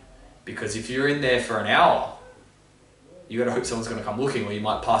comes in. Because if you're in there for an hour, you got to hope someone's going to come looking, or you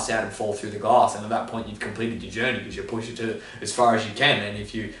might pass out and fall through the glass, and at that point you've completed your journey because you push it to as far as you can. And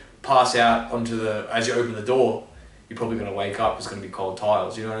if you pass out as you open the door, you're probably going to wake up, it's going to be cold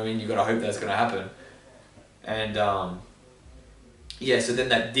tiles, you know what I mean? You got to hope that's going to happen. And so then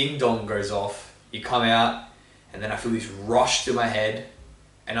that ding dong goes off, you come out, and then I feel this rush to my head,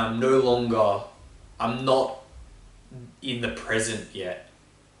 and I'm not in the present yet.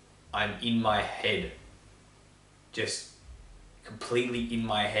 I'm in my head, just completely in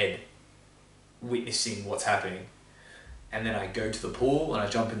my head, witnessing what's happening. And then I go to the pool, and I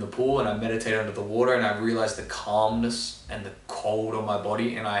jump in the pool, and I meditate under the water, and I realize the calmness and the cold on my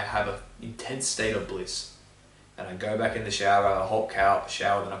body, and I have an intense state of bliss. And I go back in the shower, a hot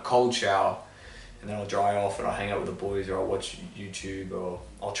shower, then a cold shower, and then I'll dry off and I'll hang out with the boys, or I'll watch YouTube, or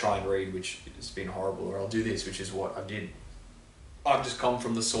I'll try and read, which has been horrible, or I'll do this, which is what I did. I've just come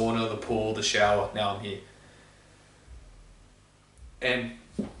from the sauna, the pool, the shower, now I'm here. And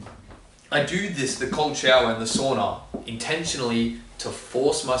I do this, the cold shower and the sauna, intentionally to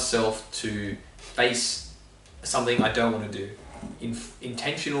force myself to face something I don't want to do.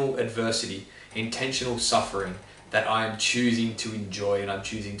 Intentional adversity, intentional suffering, that I'm choosing to enjoy and I'm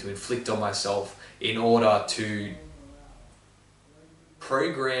choosing to inflict on myself in order to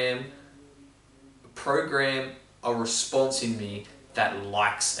program a response in me that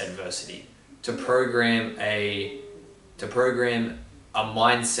likes adversity, to program a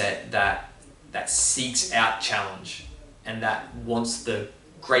mindset that seeks out challenge and that wants the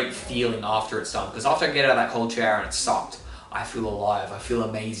great feeling after it's done. Because after I get out of that cold shower and it sucked, I feel alive, I feel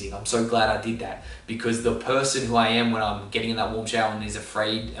amazing, I'm so glad I did that. Because the person who I am when I'm getting in that warm shower and is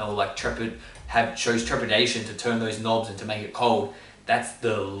afraid or like shows trepidation to turn those knobs and to make it cold, that's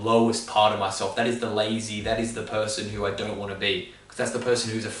the lowest part of myself. That is the lazy, that is the person who I don't want to be. Because that's the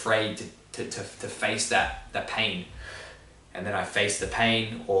person who's afraid to face that pain. And then I face the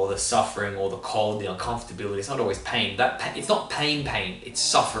pain or the suffering or the cold, the uncomfortability. It's not always pain. It's not pain, it's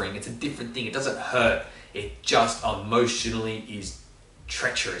suffering. It's a different thing. It doesn't hurt. It just emotionally is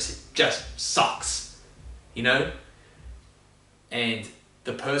treacherous. It just sucks, you know? And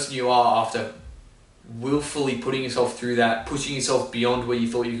the person you are after willfully putting yourself through that, pushing yourself beyond where you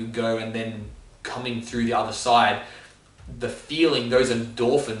thought you could go, and then coming through the other side, the feeling, those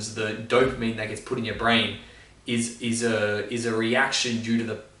endorphins, the dopamine that gets put in your brain is a reaction due to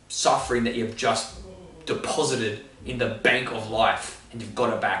the suffering that you've just deposited in the bank of life, and you've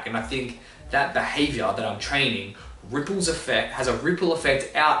got it back. And I think that behavior that I'm training has a ripple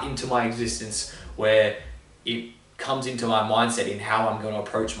effect out into my existence, where it comes into my mindset in how I'm going to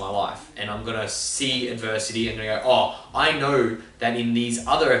approach my life. And I'm going to see adversity and go, oh, I know that in these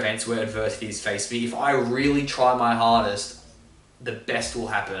other events where adversity has faced me, if I really try my hardest, the best will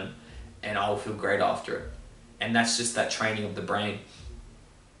happen and I'll feel great after it. And that's just that training of the brain.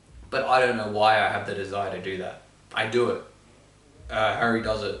 But I don't know why I have the desire to do that. I do it. Harry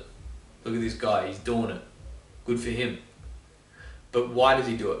does it. Look at this guy, he's doing it. Good for him. But why does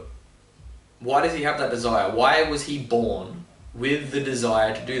he do it? Why does he have that desire? Why was he born with the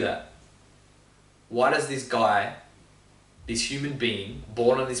desire to do that? Why does this guy, this human being,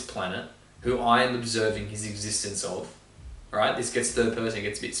 born on this planet, who I am observing his existence of, right? This gets third person, it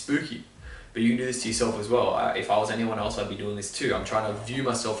gets a bit spooky. But you can do this to yourself as well. If I was anyone else, I'd be doing this too. I'm trying to view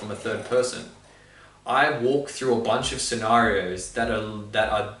myself from a third person. I walk through a bunch of scenarios that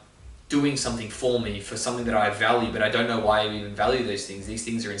are doing something for me, for something that I value, but I don't know why I even value those things. These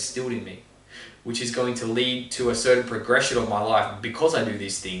things are instilled in me, which is going to lead to a certain progression of my life because I do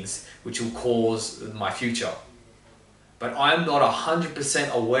these things, which will cause my future. But I'm not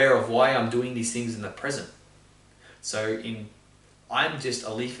 100% aware of why I'm doing these things in the present. So I'm just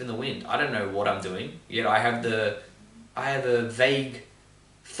a leaf in the wind. I don't know what I'm doing, yet I have a vague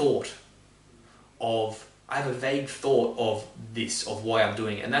thought of this, of why I'm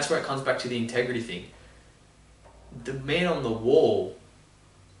doing it. And that's where it comes back to the integrity thing. The man on the wall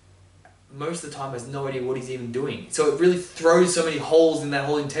most of the time has no idea what he's even doing. So it really throws so many holes in that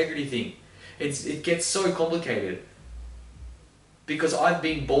whole integrity thing. It gets so complicated. Because I've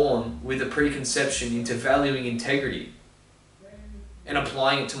been born with a preconception into valuing integrity and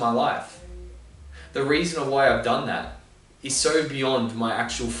applying it to my life. The reason of why I've done that is so beyond my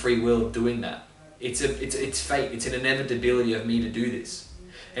actual free will of doing that. It's fate. It's an inevitability of me to do this.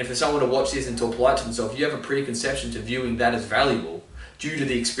 And for someone to watch this and to apply it to themselves, you have a preconception to viewing that as valuable due to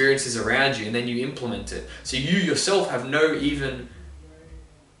the experiences around you, and then you implement it. So you yourself have no even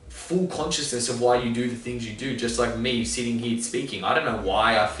full consciousness of why you do the things you do, just like me sitting here speaking. I don't know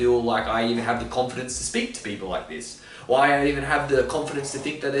why I feel like I even have the confidence to speak to people like this. Why I even have the confidence to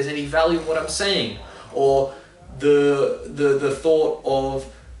think that there's any value in what I'm saying. Or the thought of,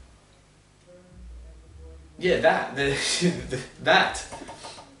 that.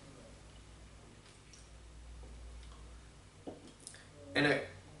 And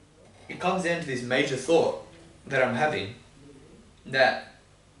it comes down to this major thought that I'm having, that,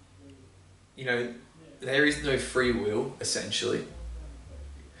 there is no free will, essentially.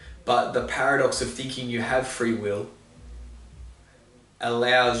 But the paradox of thinking you have free will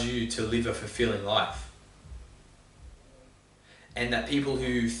allows you to live a fulfilling life. And that people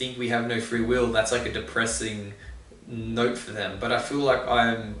who think we have no free will, that's like a depressing note for them. But I feel like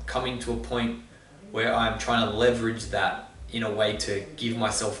I'm coming to a point where I'm trying to leverage that in a way to give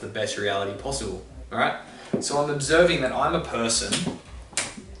myself the best reality possible. Alright? So I'm observing that I'm a person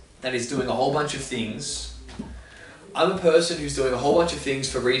that is doing a whole bunch of things. I'm a person who's doing a whole bunch of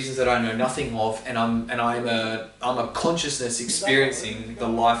things for reasons that I know nothing of, and I'm a consciousness experiencing the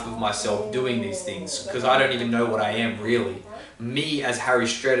life of myself doing these things, because I don't even know what I am really. Me as Harry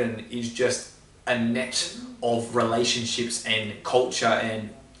Stretton is just a net of relationships and culture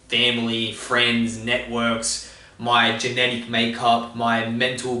and family, friends, networks, my genetic makeup, my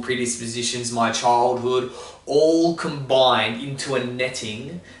mental predispositions, my childhood, all combined into a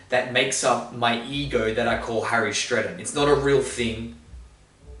netting that makes up my ego that I call Harry Stretton. It's not a real thing.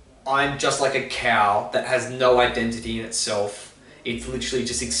 I'm just like a cow that has no identity in itself. It's literally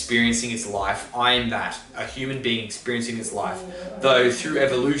just experiencing its life. I am that, a human being experiencing its life. Though through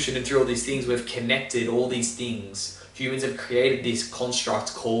evolution and through all these things, we've connected all these things. Humans have created this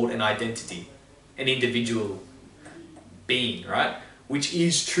construct called an identity, an individual being, right? Which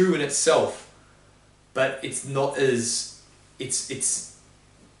is true in itself, but it's not as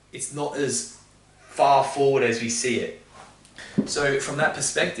it's not as far forward as we see it. So from that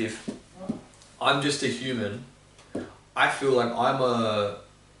perspective, I'm just a human. I feel like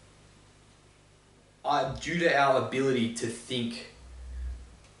due to our ability to think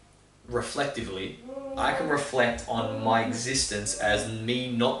reflectively, I can reflect on my existence as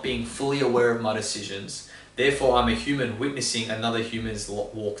me not being fully aware of my decisions. Therefore, I'm a human witnessing another human's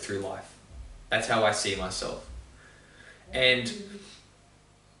walk through life. That's how I see myself. And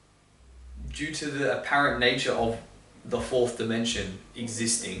due to the apparent nature of the fourth dimension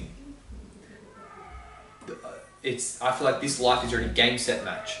existing, I feel like this life is already game, set,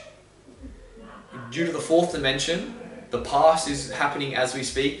 match. Due to the fourth dimension, the past is happening as we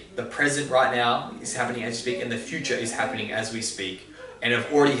speak, the present right now is happening as we speak, and the future is happening as we speak. And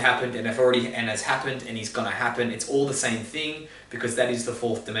have already happened, and has happened, and is gonna happen. It's all the same thing because that is the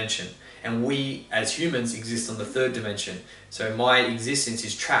fourth dimension. And we as humans exist on the third dimension. So my existence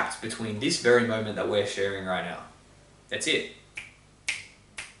is trapped between this very moment that we're sharing right now. That's it.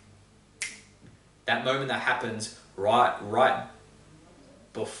 That moment that happens right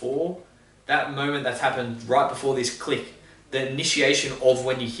before, that moment that's happened right before this click, the initiation of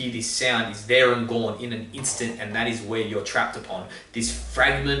when you hear this sound is there and gone in an instant, and that is where you're trapped upon. This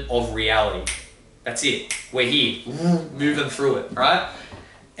fragment of reality. That's it. We're here, moving through it, right?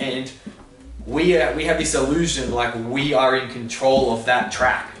 And we have this illusion like we are in control of that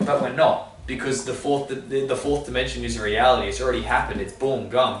track, but we're not. Because the fourth dimension is a reality. It's already happened. It's boom,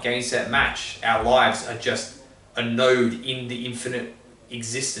 gone, game, set, match. Our lives are just a node in the infinite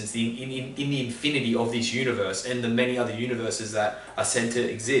existence, in the infinity of this universe and the many other universes that are said to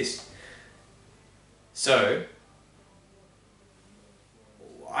exist. So,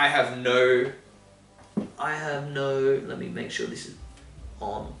 I have no, let me make sure this is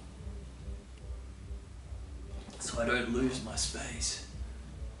on, so I don't lose my space.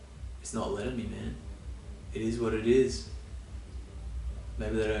 It's not letting me, man. It is what it is.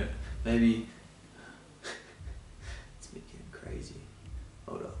 Maybe it's me getting crazy.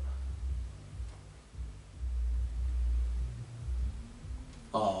 Hold up.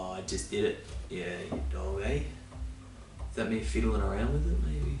 Oh, I just did it. Yeah, you dog, eh? Is that me fiddling around with it,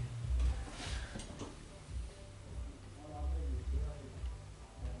 maybe?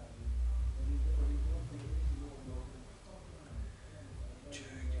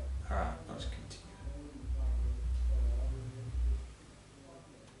 Alright, let's continue.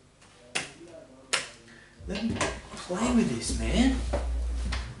 Let me play with this, man.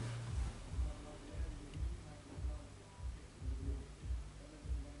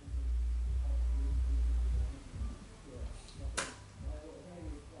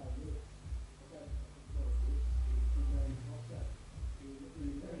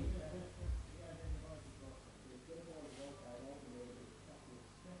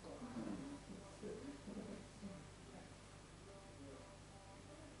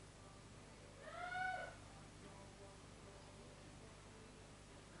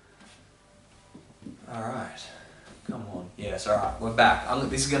 Alright, come on. Yes, alright, we're back.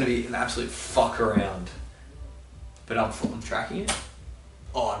 This is going to be an absolute fuck around. But I'm tracking it.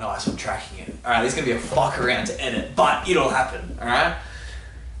 Oh, nice, I'm tracking it. Alright, this is going to be a fuck around to edit, but it'll happen, alright?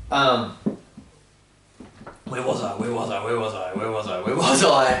 Where was I?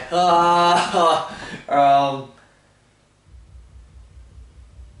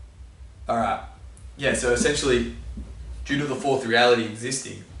 Alright. Yeah, so essentially, due to the fourth reality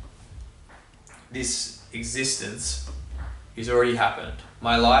existing, this existence is already happened.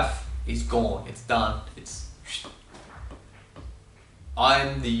 My life is gone. It's done.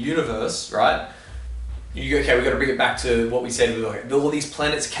 I'm the universe, right? Okay, we've got to bring it back to what we said. All these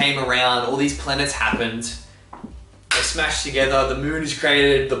planets came around. All these planets happened. They smashed together. The moon is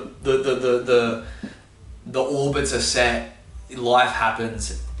created. The orbits are set. Life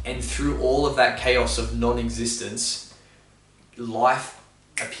happens, and through all of that chaos of non-existence, life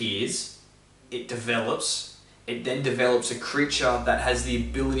appears. It develops, It then develops a creature that has the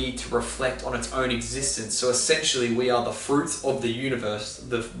ability to reflect on its own existence. So essentially we are the fruits of the universe,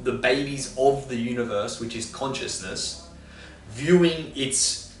 the babies of the universe, which is consciousness, viewing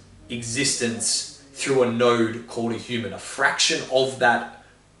its existence through a node called a human. A fraction of that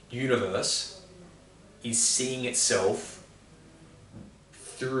universe is seeing itself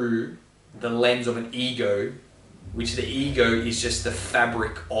through the lens of an ego, which the ego is just the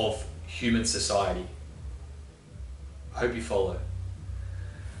fabric of human society. I hope you follow.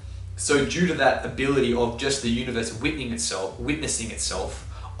 So due to that ability of just the universe witnessing itself,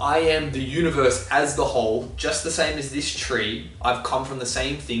 I am the universe as the whole, just the same as this tree. I've come from the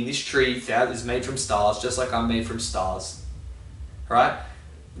same thing. This tree is made from stars, just like I'm made from stars. Right?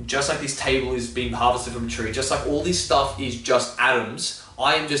 Just like this table is being harvested from a tree, just like all this stuff is just atoms,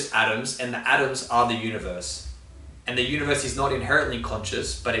 I am just atoms, and the atoms are the universe. And the universe is not inherently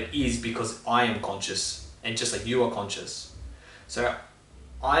conscious, but it is because I am conscious. And just like you are conscious. So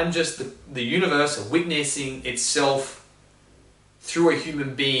I'm just the universe witnessing itself through a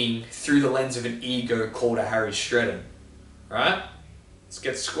human being through the lens of an ego called a Harry Stretton. Right? Let's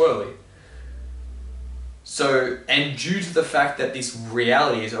get squirrely. So, and due to the fact that this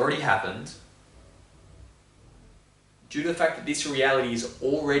reality has already happened,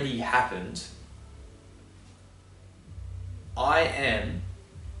 I am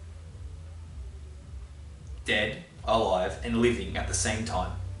dead, alive, and living at the same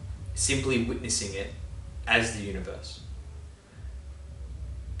time, simply witnessing it as the universe.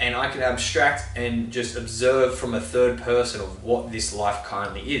 And I can abstract and just observe from a third person of what this life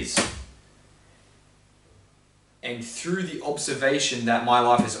currently is. And through the observation that my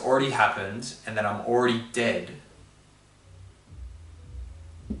life has already happened and that I'm already dead,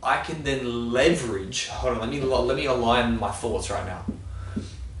 I can then leverage, hold on, let me align my thoughts right now.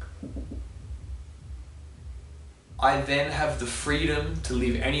 I then have the freedom to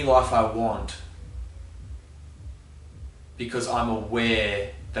live any life I want because I'm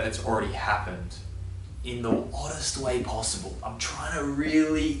aware that it's already happened in the oddest way possible. I'm trying to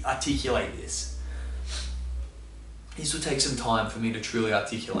really articulate this. This will take some time for me to truly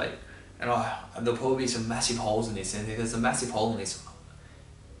articulate. And there'll probably be some massive holes in this. And if there's a massive hole in this,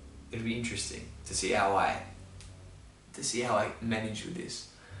 it'll be interesting to see how I manage with this.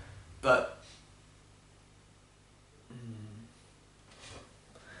 But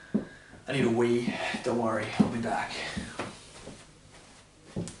I need a wee. Don't worry, I'll be back.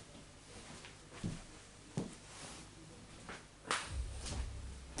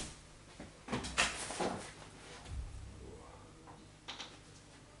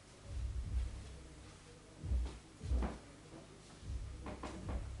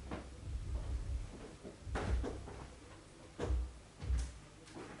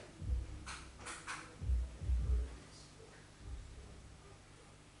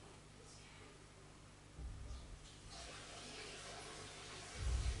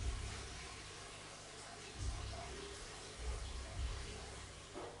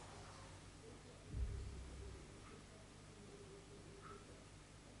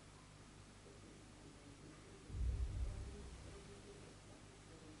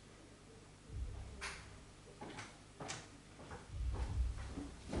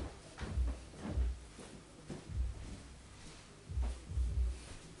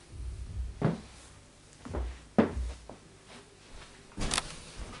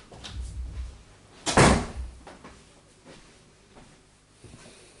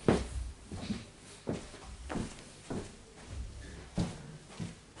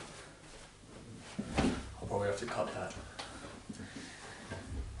 Have to cut that.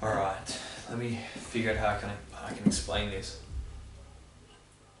 All right, let me figure out how I can explain this.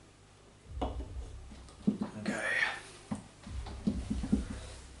 Okay.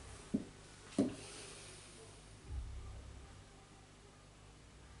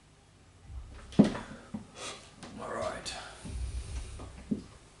 All right.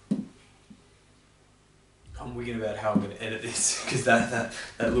 I'm wigging about how I'm going to edit this because that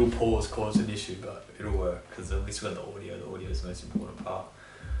little pause caused an issue, but it'll work because at least we got the audio. The audio is the most important part.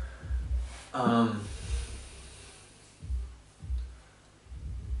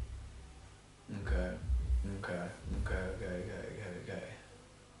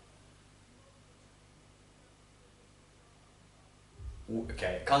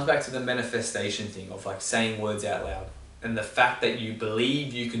 Okay, it comes back to the manifestation thing of like saying words out loud, and the fact that you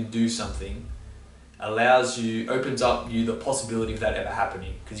believe you can do something opens up you the possibility of that ever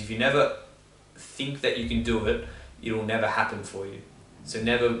happening. Because if you never think that you can do it, it will never happen for you. So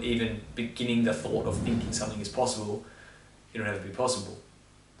never even beginning the thought of thinking something is possible, it'll never be possible.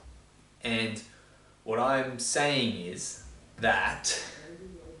 And What I'm saying is that...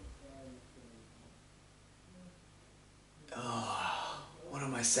 Oh, what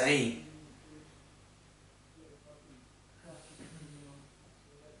am I saying?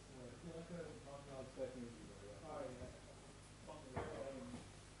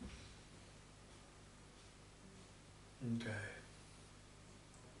 Okay.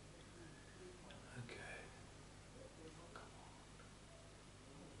 Okay.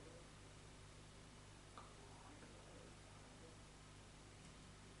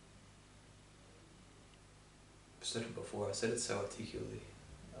 I've said it before. I said it so articulately.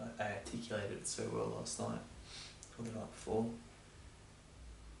 I articulated it so well last night or the night before.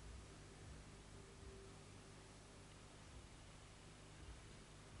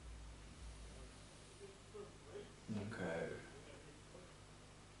 Okay.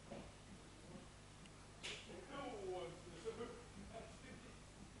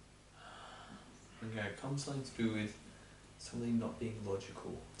 Okay, it comes something to do with something not being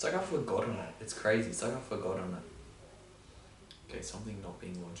logical. It's like I've forgotten it. It's crazy. It's like I've forgotten it. Okay, something not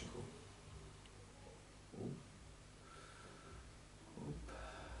being logical. Oop. Oop.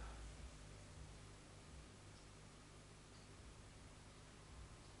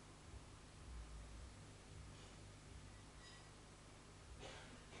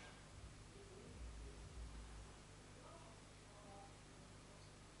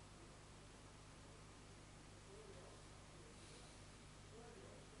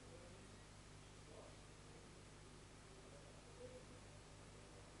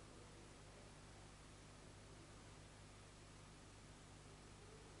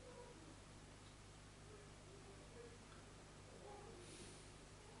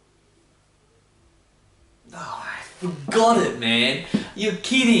 Oh, I forgot it, man. You're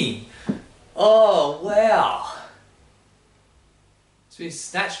kidding. Oh, wow. It's been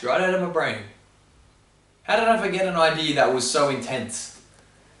snatched right out of my brain. How did I forget an idea that was so intense?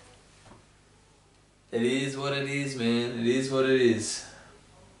 It is what it is, man. It is what it is.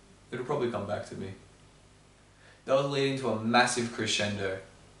 It'll probably come back to me. That was leading to a massive crescendo,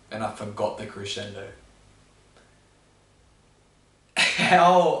 and I forgot the crescendo.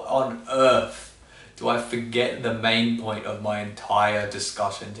 How on earth do I forget the main point of my entire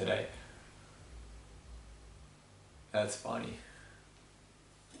discussion today? That's funny.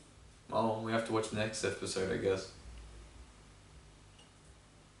 Well, we have to watch the next episode, I guess.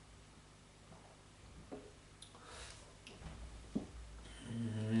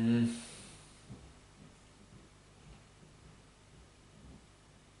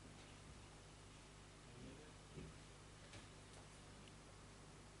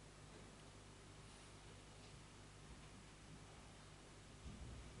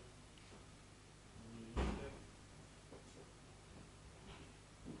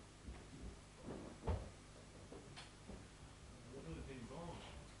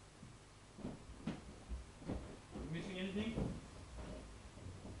 Missing anything?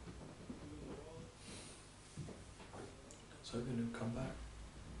 So we're gonna come back.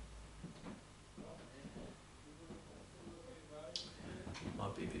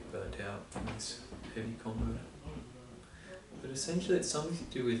 Might be a bit burnt out from this heavy combo. But essentially it's something to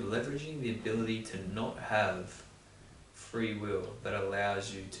do with leveraging the ability to not have free will that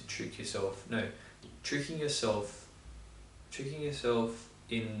allows you to trick yourself. No, tricking yourself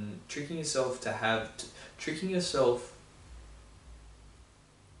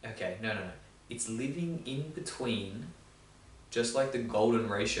Okay, no. It's living in between, just like the golden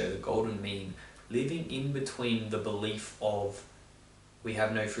ratio, the golden mean, living in between the belief of we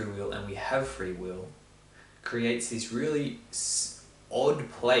have no free will and we have free will creates this really odd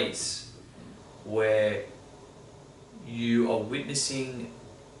place where you are witnessing,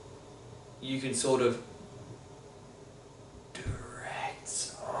 you can sort of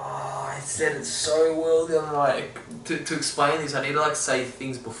direct. Oh, I said it so well the other night. To explain this, I need to say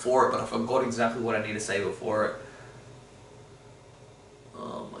things before it, but I forgot exactly what I need to say before it.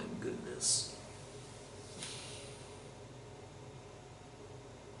 Oh my goodness.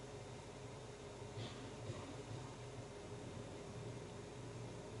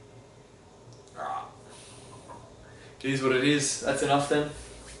 It is what it is. That's enough then.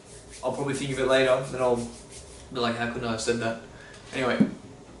 I'll probably think of it later, then I'll be like, how couldn't I have said that? Anyway,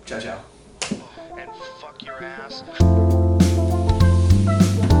 ciao ciao. And fuck your ass.